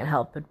also can't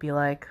help but be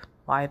like,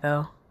 why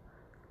though?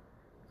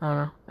 I don't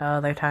know.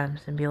 Other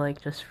times, and be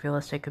like, just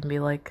realistic and be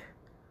like,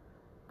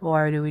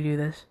 why do we do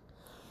this?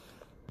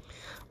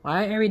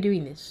 Why are we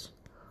doing this?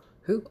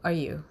 Who are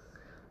you?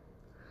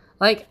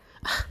 Like,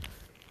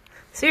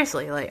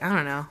 seriously, like, I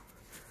don't know.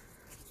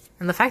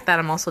 And the fact that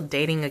I'm also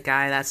dating a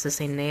guy that's the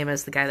same name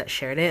as the guy that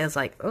shared it is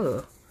like,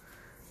 oh,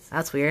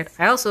 that's weird.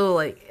 I also,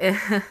 like,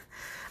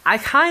 I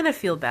kind of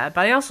feel bad,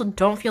 but I also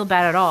don't feel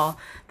bad at all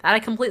that I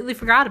completely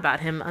forgot about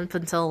him up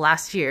until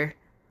last year,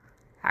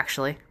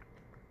 actually,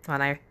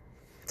 when I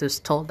was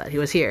told that he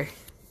was here.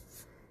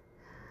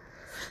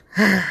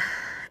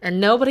 And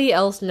nobody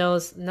else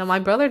knows. No, my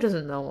brother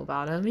doesn't know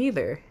about him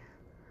either.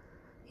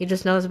 He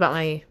just knows about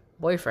my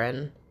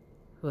boyfriend,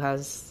 who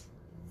has,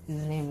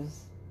 his name is...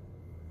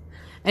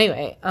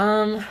 Anyway,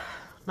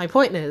 my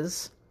point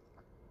is,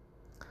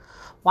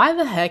 why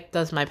the heck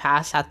does my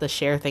past have to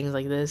share things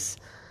like this?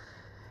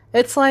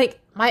 It's like,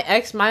 my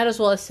ex might as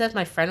well accept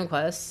my friend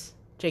requests.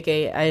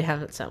 JK, I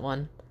haven't sent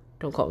one.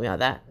 Don't quote me on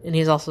that. And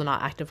he's also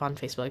not active on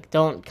Facebook.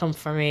 Don't come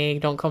for me.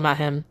 Don't come at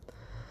him.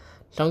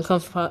 Don't come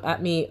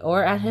at me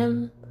or at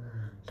him.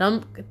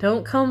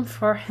 Don't come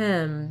for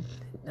him.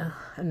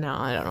 No,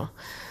 I don't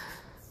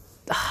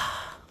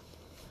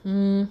know.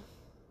 And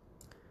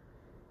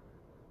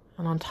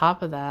on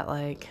top of that,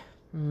 like,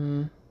 I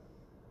don't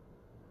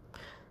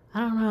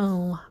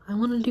know. I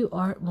want to do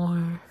art more.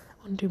 I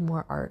want to do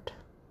more art.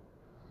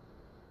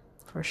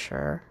 For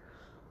sure.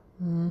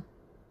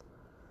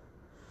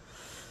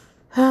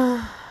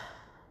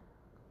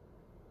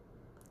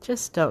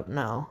 Just don't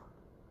know.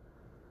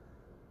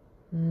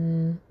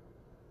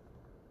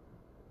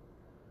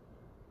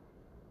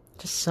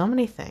 Just so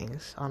many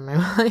things on my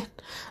mind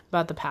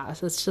about the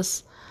past. It's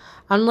just,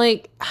 I'm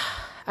like,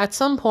 at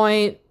some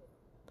point,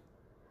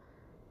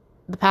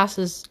 the past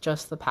is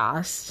just the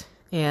past,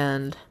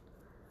 and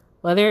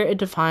whether it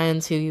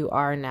defines who you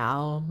are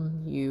now,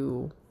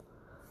 you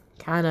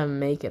kind of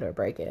make it or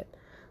break it.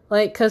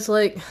 Like, cause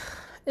like,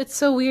 it's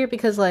so weird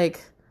because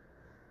like,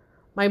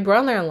 my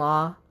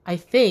brother-in-law, I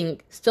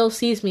think, still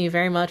sees me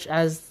very much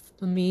as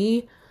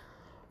me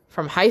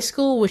from high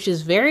school, which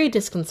is very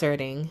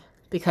disconcerting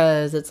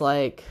because it's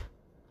like,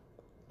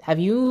 have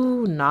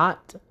you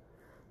not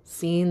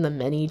seen the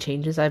many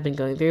changes I've been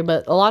going through?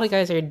 But a lot of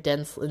guys are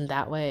dense in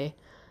that way.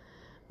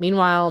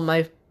 Meanwhile,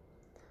 my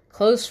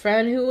close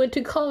friend who went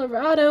to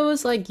Colorado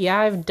was like, yeah,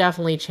 I've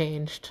definitely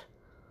changed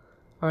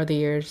over the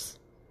years,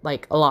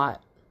 like a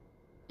lot.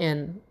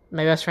 And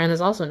my best friend has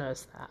also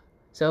noticed that.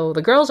 So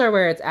the girls are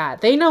where it's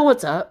at. They know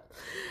what's up.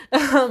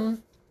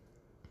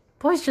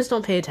 Boys just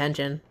don't pay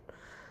attention.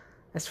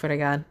 I swear to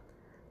God.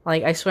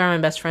 Like, I swear my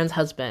best friend's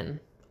husband,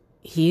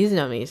 he's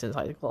known me since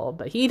high school,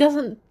 but he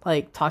doesn't,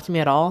 like, talk to me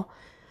at all.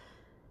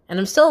 And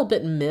I'm still a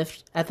bit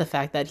miffed at the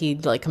fact that he,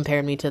 like,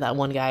 compared me to that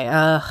one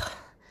guy.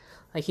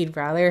 Like, he'd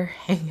rather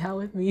hang out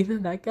with me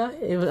than that guy.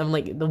 I'm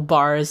like, the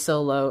bar is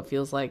so low, it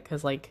feels like,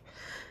 because, like,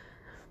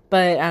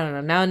 but I don't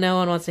know. Now no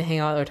one wants to hang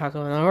out or talk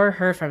with him or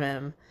hear from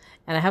him.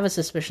 And I have a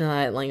suspicion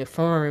that, like, a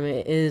former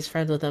roommate is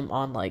friends with him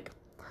on, like,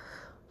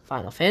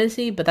 Final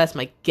Fantasy, but that's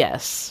my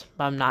guess.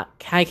 But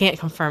I can't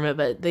confirm it,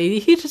 but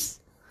it just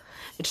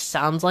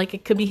sounds like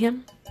it could be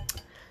him.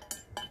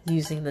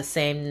 Using the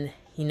same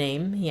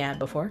name he had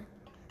before.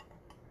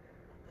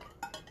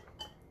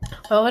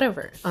 But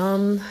whatever.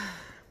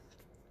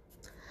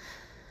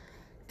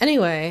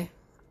 Anyway,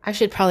 I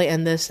should probably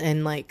end this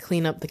and, like,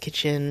 clean up the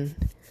kitchen.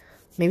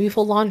 Maybe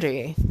fold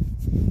laundry.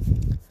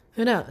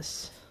 Who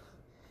knows?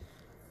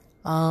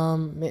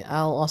 I'll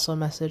also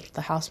message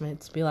the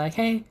housemates, be like,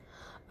 hey,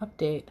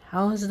 update.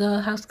 How is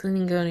the house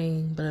cleaning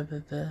going? Blah, blah,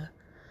 blah.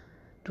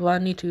 Do I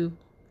need to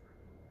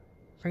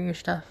bring your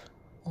stuff?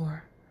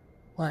 Or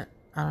what?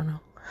 I don't know.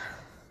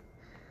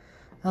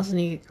 I also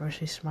need to get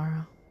groceries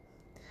tomorrow.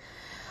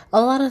 A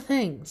lot of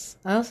things.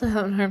 I also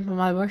haven't heard from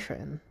my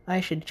boyfriend.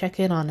 I should check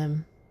in on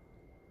him.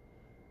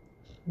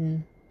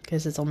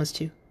 Because it's almost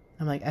 2.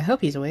 I'm like, I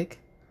hope he's awake.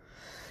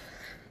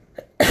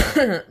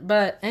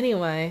 But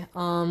anyway,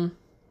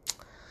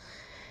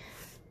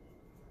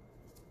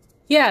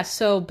 yeah,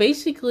 so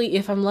basically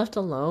if I'm left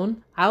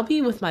alone, I'll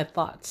be with my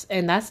thoughts,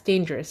 and that's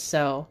dangerous.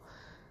 So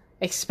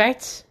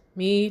expect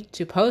me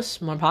to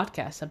post more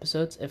podcast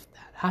episodes if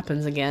that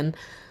happens again.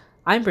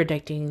 I'm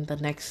predicting the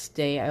next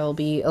day I will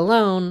be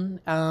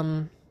alone.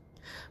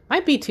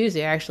 Might be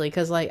Tuesday actually,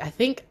 because like I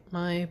think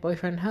my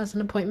boyfriend has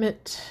an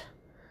appointment.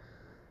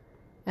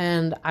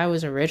 And I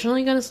was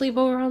originally going to sleep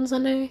over on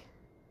Sunday.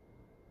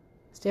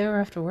 Stay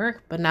over after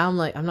work. But now I'm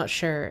like, I'm not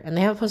sure. And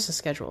they haven't posted a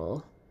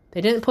schedule.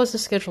 They didn't post a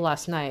schedule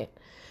last night.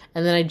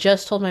 And then I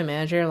just told my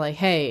manager, like,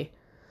 hey,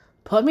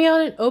 put me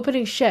on an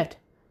opening shift.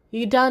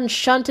 You done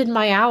shunted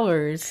my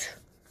hours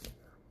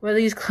with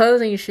these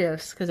closing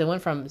shifts. Because it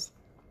went from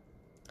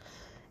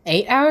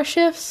 8-hour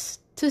shifts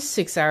to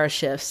 6-hour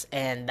shifts.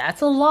 And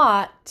that's a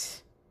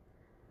lot.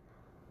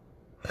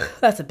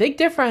 That's a big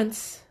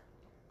difference.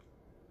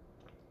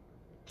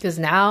 Because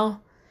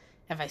now,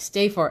 if I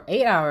stay for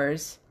 8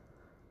 hours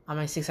on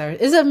my 6 hours,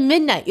 it's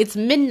midnight. It's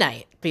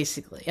midnight,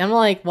 basically. I'm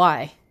like,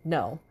 why?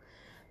 No.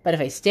 But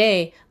if I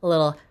stay a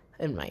little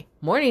in my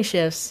morning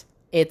shifts,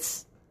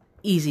 it's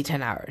easy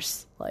 10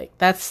 hours. Like,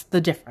 that's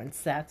the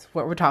difference. That's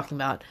what we're talking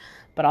about.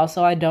 But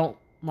also, I don't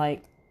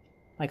like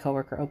my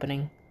coworker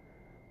opening.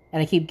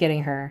 And I keep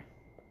getting her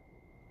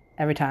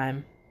every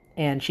time.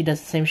 And she does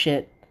the same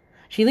shit.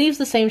 She leaves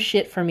the same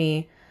shit for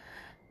me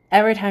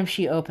every time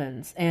she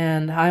opens.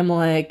 And I'm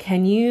like,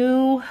 can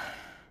you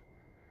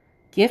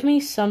give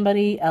me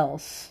somebody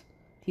else,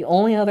 the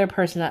only other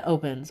person that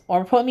opens,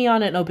 or put me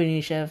on an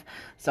opening shift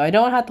so I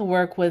don't have to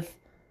work with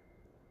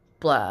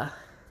blah.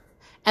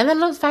 And then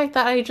the fact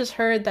that I just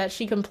heard that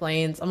she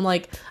complains, I'm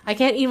like, I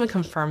can't even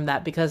confirm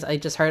that because I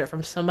just heard it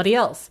from somebody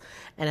else.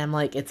 And I'm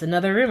like, it's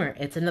another rumor,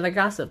 it's another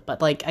gossip. But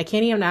like, I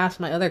can't even ask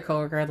my other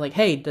coworker, like,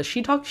 hey, does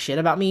she talk shit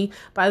about me,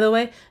 by the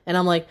way? And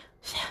I'm like,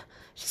 yeah.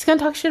 She's gonna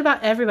talk shit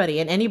about everybody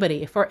and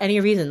anybody for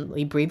any reason.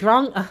 You breathe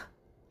wrong?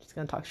 She's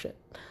gonna talk shit.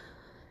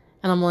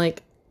 And I'm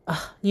like,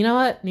 you know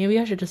what? Maybe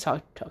I should just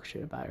talk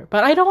shit about her.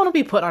 But I don't want to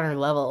be put on her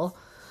level.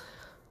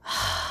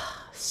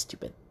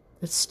 Stupid.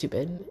 It's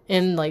stupid.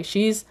 And like,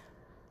 she's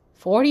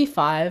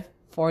 45,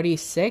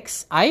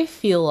 46. I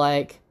feel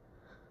like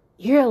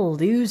you're a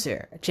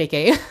loser,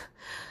 JK.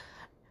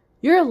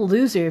 You're a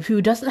loser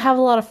who doesn't have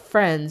a lot of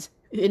friends.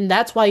 And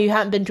that's why you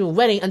haven't been to a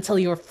wedding until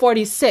you were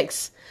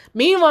 46.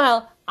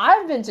 Meanwhile,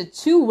 I've been to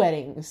 2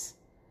 weddings.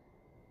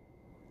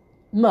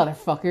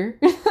 Motherfucker.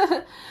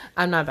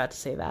 I'm not about to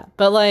say that.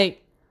 But,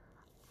 like,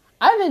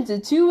 I've been to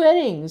 2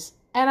 weddings.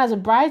 And as a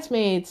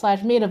bridesmaid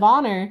 / maid of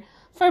honor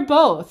for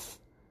both.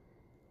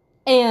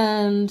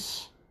 And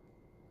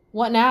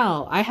what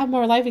now? I have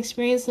more life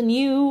experience than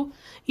you.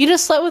 You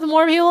just slept with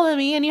more people than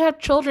me and you have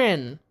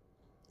children.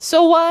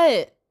 So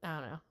what? I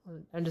don't know.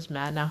 I'm just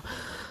mad now.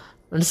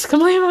 I'm just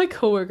complaining my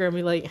coworker and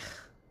be like,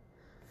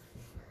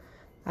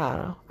 I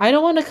don't know. I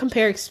don't want to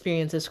compare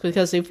experiences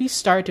because if we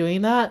start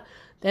doing that,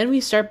 then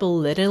we start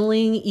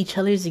belittling each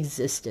other's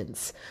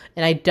existence.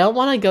 And I don't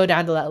want to go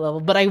down to that level,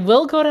 but I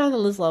will go down to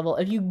this level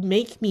if you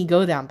make me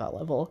go down that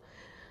level.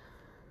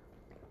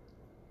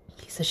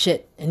 Piece of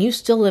shit. And you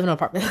still live in an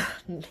apartment.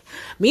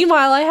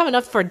 Meanwhile, I have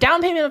enough for a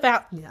down payment of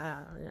out.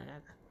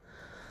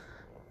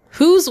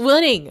 Who's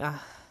winning? Don't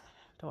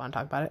want to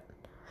talk about it.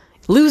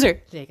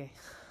 Loser. JK.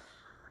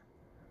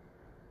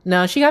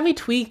 No, she got me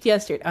tweaked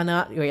yesterday.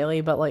 Not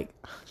really, but like,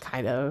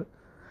 kind of.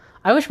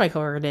 I wish my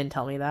coworker didn't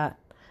tell me that.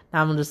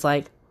 Now I'm just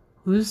like,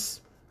 why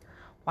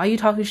are you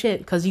talking shit?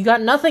 Because you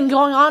got nothing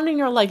going on in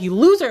your life, you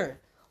loser.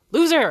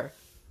 Loser.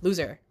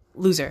 Loser.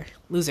 Loser.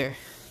 Loser.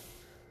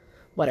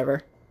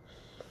 Whatever.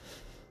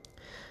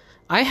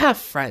 I have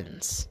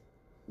friends.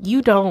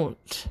 You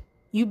don't.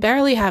 You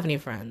barely have any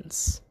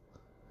friends.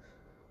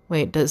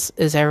 Wait, does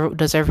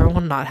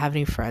everyone not have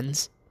any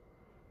friends?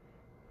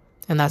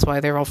 And that's why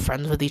they're all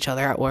friends with each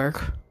other at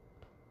work?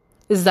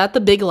 Is that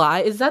the big lie?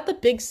 Is that the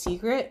big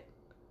secret?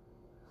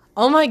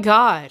 Oh my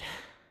god.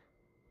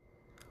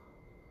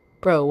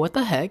 Bro, what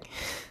the heck?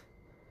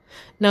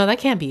 No, that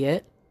can't be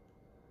it.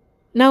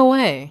 No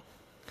way.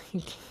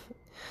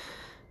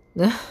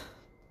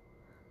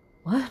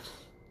 What?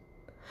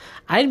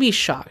 I'd be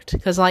shocked.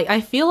 Because, like,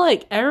 I feel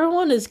like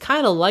everyone is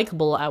kind of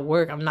likable at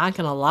work. I'm not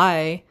gonna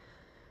lie.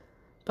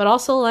 But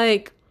also,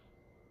 like,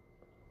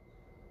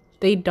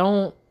 they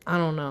don't... I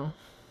don't know.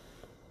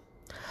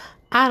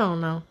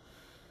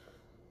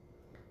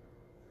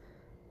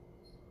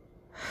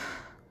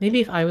 Maybe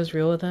if I was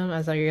real with them,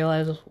 as I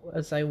realized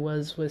as I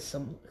was with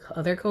some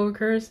other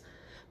coworkers,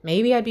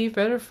 maybe I'd be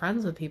better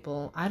friends with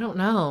people. I don't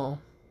know.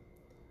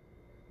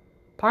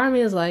 Part of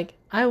me is like,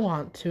 I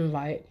want to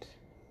invite...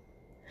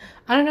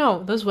 I don't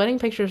know. Those wedding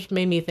pictures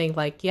made me think,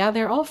 like, yeah,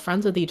 they're all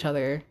friends with each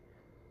other.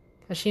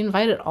 Because she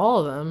invited all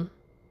of them.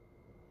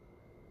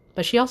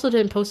 But she also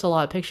didn't post a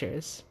lot of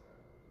pictures.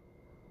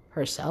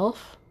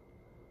 Herself?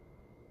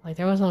 Like,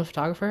 there wasn't a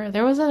photographer.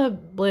 There wasn't a,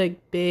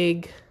 like,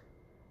 big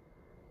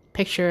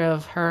picture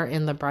of her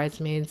and the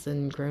bridesmaids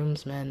and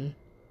groomsmen.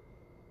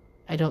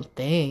 I don't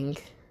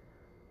think.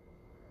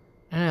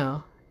 I don't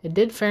know. It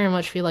did very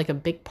much feel like a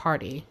big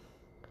party.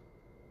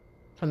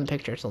 From the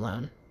pictures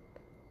alone.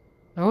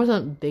 There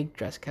wasn't a big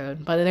dress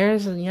code. But there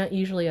isn't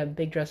usually a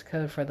big dress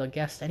code for the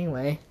guests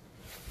anyway.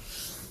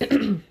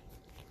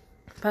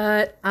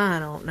 But, I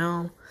don't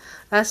know.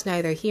 That's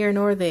neither here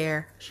nor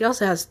there. She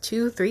also has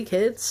 3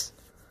 kids.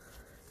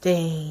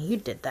 Dang, you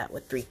did that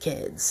with 3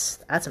 kids.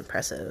 That's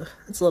impressive.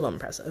 That's a little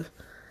impressive.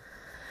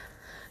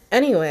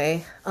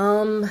 Anyway,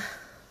 I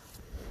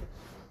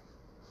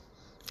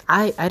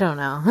don't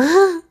know.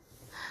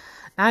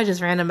 Now I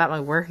just random about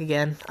my work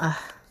again.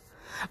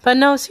 But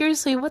no,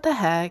 seriously, what the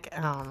heck?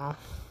 I don't know.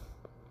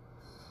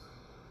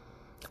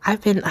 I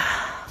don't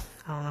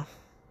know.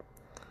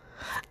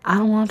 I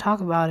don't want to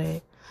talk about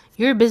it.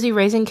 You're busy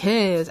raising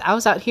kids. I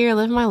was out here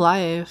living my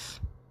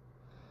life.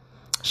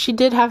 She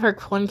did have her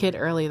one kid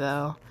early,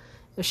 though.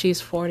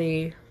 She's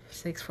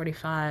 46,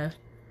 45.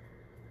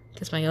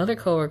 Because my other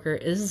coworker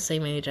is the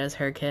same age as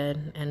her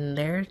kid. And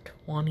they're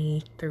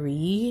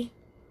 23,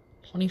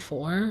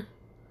 24.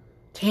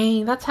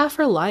 Dang, that's half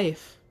her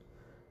life.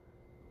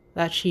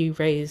 That she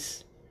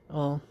raised.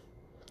 Well,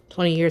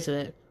 20 years of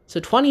it. So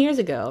 20 years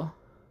ago,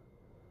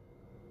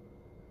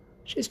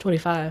 she was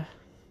 25.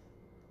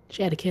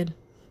 She had a kid.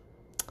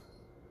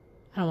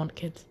 I don't want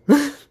kids.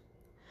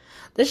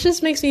 This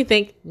just makes me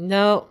think,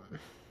 no,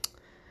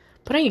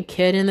 putting a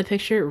kid in the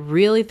picture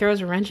really throws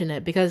a wrench in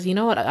it. Because you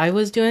know what I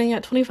was doing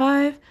at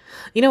 25?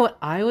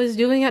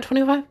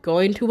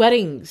 Going to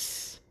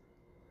weddings.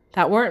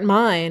 That weren't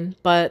mine,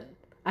 but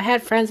I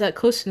had friends that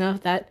close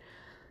enough that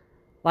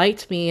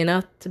liked me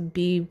enough to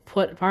be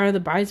put part of the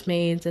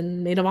bridesmaids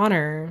and maid of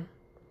honor.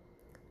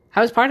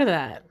 I was part of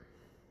that.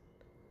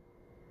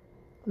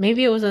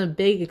 Maybe it wasn't a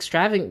big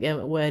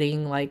extravagant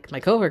wedding like my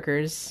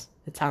coworkers,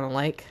 it sounded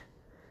like.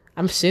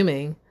 I'm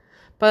assuming.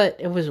 But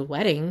it was a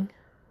wedding.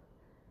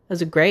 It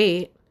was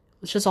great. It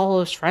was just all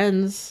those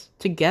friends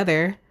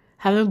together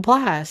having a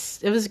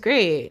blast. It was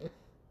great.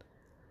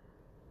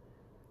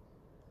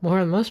 More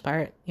than the most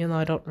part. Even though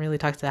I don't really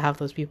talk to half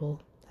those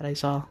people that I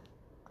saw.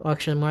 Well,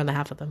 actually, more than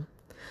half of them.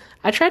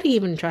 I tried to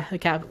even try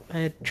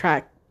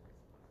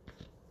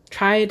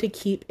to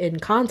keep in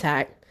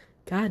contact,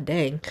 god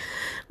dang,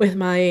 with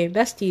my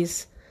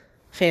besties'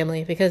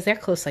 family because they're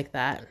close like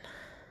that.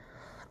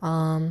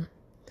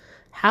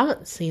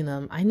 Haven't seen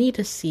them. I need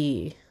to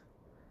see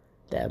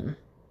them.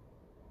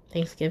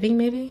 Thanksgiving,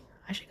 maybe?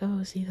 I should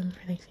go see them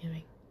for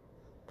Thanksgiving.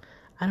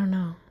 I don't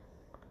know.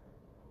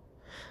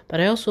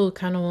 But I also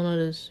kind of wanted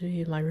to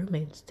see my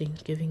roommates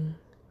Thanksgiving.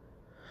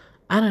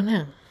 I don't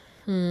know.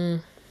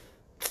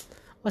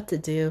 What to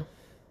do?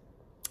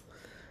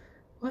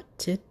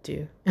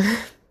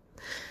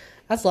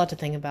 That's a lot to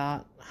think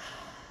about.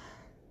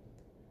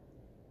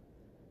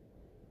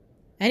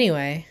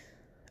 Anyway,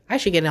 I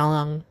should get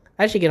on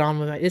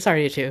with it. It's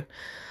already 2.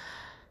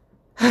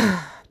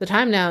 The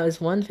time now is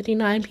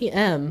 1:59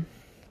 p.m.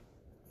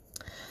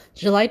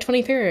 July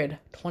 23rd,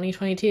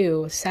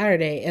 2022,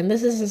 Saturday. And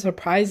this is a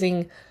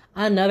surprising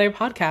another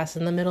podcast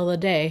in the middle of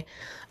the day.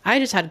 I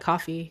just had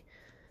coffee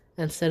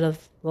instead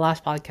of the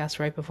last podcast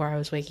right before I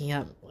was waking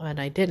up, and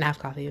I didn't have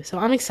coffee. So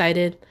I'm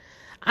excited.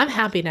 I'm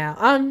happy now.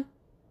 I'm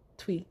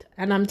tweaked.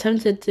 And I'm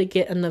tempted to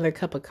get another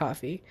cup of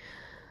coffee.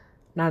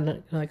 Not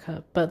another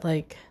cup, but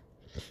like,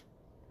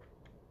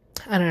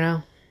 I don't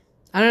know.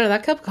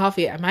 That cup of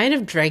coffee, I might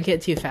have drank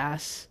it too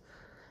fast.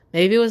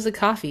 Maybe it was the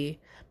coffee,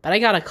 but I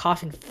got a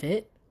coughing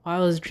fit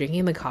while I was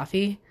drinking the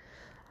coffee.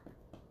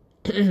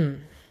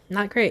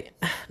 Not great.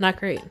 Not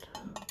great.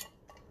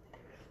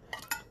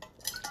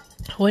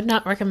 Would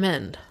not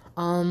recommend.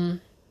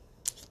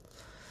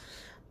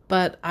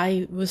 But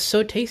I was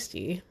so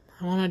tasty.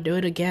 I want to do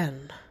it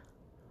again.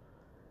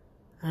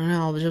 I don't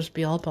know, I'll just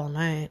be up all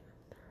night.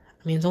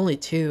 I mean, it's only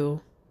 2.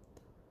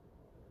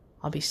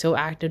 I'll be so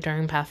active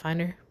during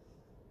Pathfinder.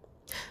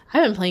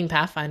 I've been playing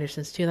Pathfinder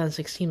since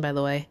 2016, by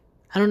the way.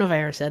 I don't know if I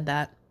ever said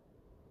that.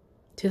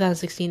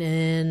 2016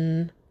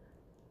 in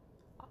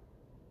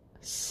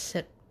September?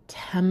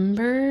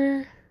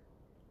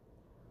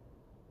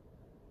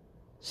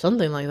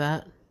 Something like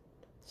that.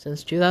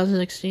 Since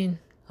 2016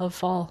 of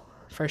fall,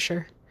 for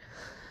sure.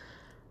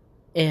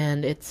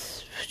 And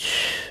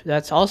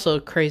that's also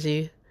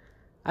crazy.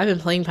 I've been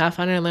playing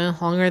Pathfinder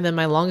longer than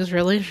my longest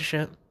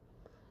relationship.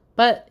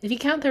 But if you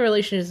count the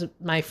relationships,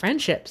 my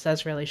friendships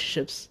as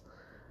relationships,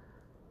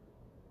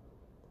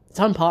 it's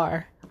on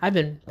par. I've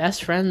been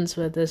best friends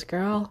with this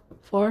girl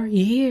for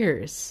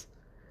years.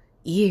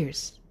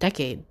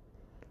 Decade.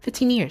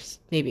 15 years,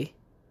 maybe.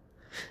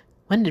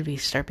 When did we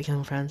start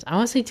becoming friends? I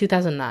want to say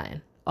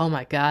 2009. Oh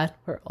my god,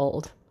 we're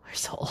old. We're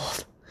so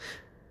old.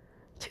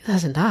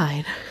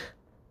 2009?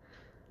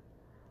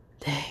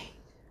 Dang.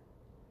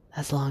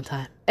 That's a long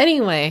time.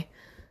 Anyway,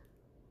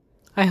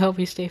 I hope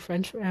we stay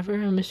friends forever.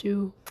 I miss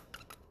you.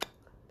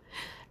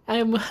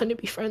 I want to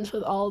be friends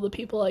with all the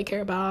people I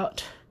care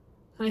about.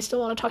 And I still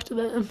want to talk to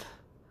them.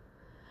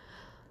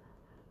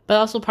 But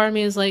also part of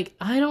me is like,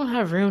 I don't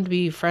have room to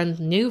be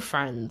new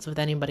friends with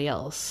anybody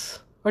else.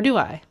 Or do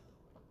I?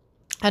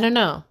 I don't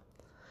know.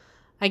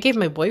 I gave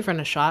my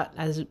boyfriend a shot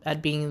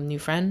at being a new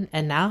friend,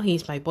 and now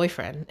he's my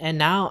boyfriend. And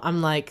now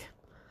I'm like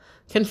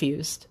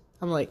confused.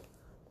 I'm like,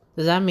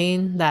 does that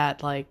mean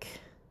that like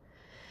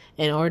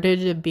in order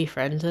to be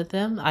friends with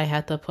them, I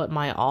had to put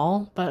my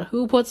all? But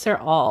who puts their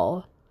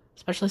all?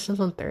 Especially since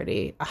I'm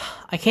 30.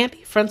 I can't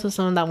be friends with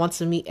someone that wants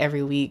to meet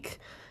every week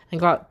and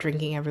go out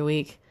drinking every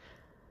week.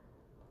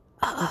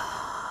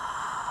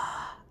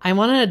 I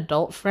want an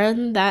adult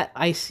friend that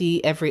I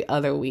see every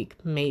other week,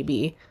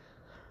 maybe.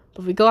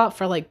 But we go out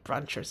for like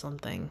brunch or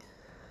something.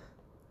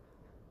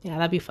 Yeah,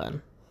 that'd be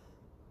fun.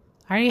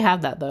 I already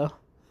have that though.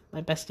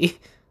 My bestie.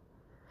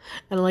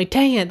 And I'm like,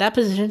 dang it, that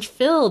position's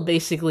filled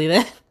basically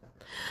then.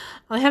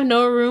 I have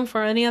no room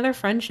for any other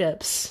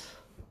friendships.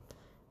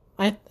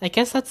 I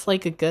guess that's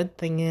like a good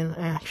thing in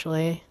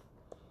actually.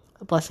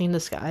 A blessing in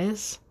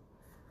disguise.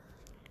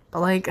 But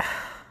like,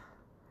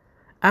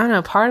 I don't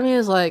know, part of me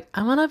is like,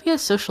 I want to be a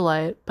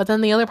socialite. But then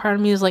the other part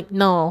of me is like,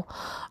 no,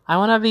 I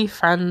want to be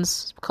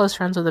close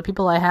friends with the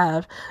people I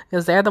have.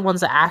 Because they're the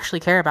ones that actually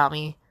care about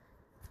me.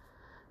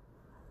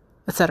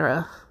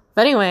 Etc.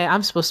 But anyway,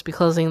 I'm supposed to be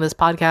closing this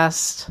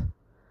podcast.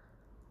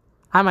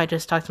 I might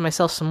just talk to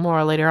myself some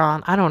more later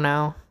on. I don't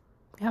know.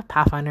 We have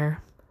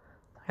Pathfinder.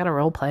 I gotta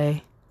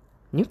roleplay.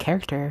 New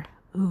character.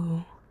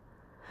 Ooh.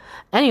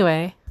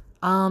 Anyway,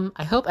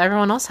 I hope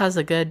everyone else has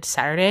a good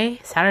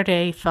Saturday.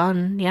 Saturday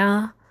fun,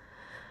 yeah.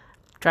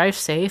 Drive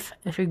safe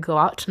if you go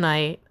out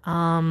tonight.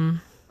 Because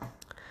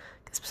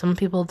some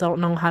people don't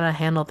know how to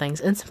handle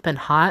things. It's been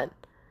hot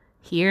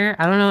here.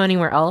 I don't know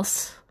anywhere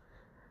else.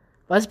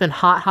 But it's been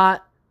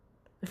hot.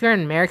 If you're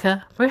in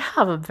America, we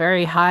have a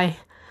very high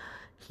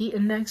heat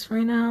index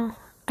right now.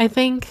 I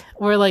think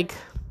we're like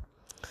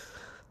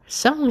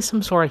some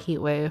sort of heat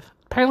wave.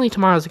 Apparently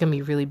tomorrow's gonna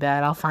be really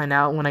bad. I'll find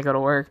out when I go to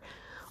work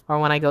or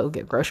when I go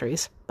get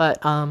groceries.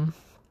 But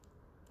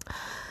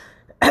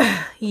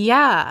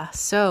yeah,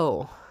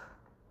 so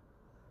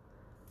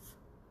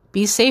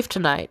be safe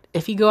tonight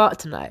if you go out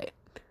tonight.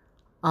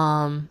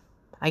 I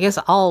guess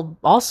I'll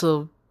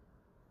also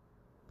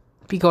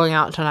be going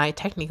out tonight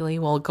technically,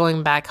 while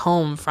going back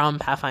home from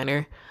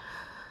Pathfinder.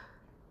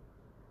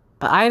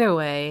 But either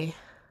way,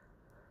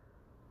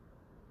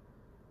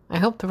 I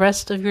hope the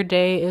rest of your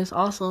day is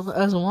awesome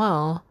as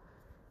well.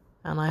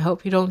 And I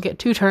hope you don't get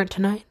too turned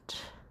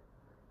tonight,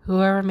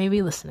 whoever may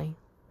be listening.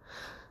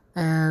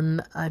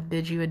 And I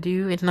bid you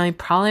adieu, and I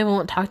probably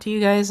won't talk to you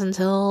guys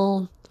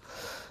until,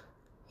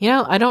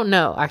 I don't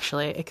know,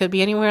 actually. It could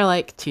be anywhere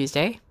like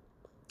Tuesday.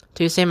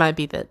 Tuesday might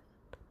be that.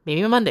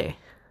 Maybe Monday.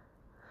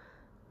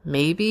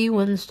 Maybe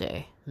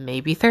Wednesday.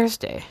 Maybe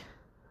Thursday.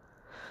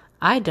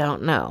 I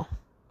don't know.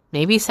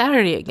 Maybe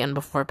Saturday again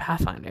before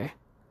Pathfinder.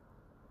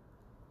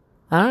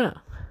 I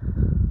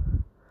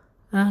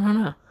don't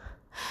know.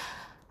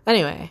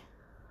 Anyway,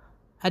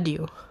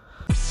 adieu.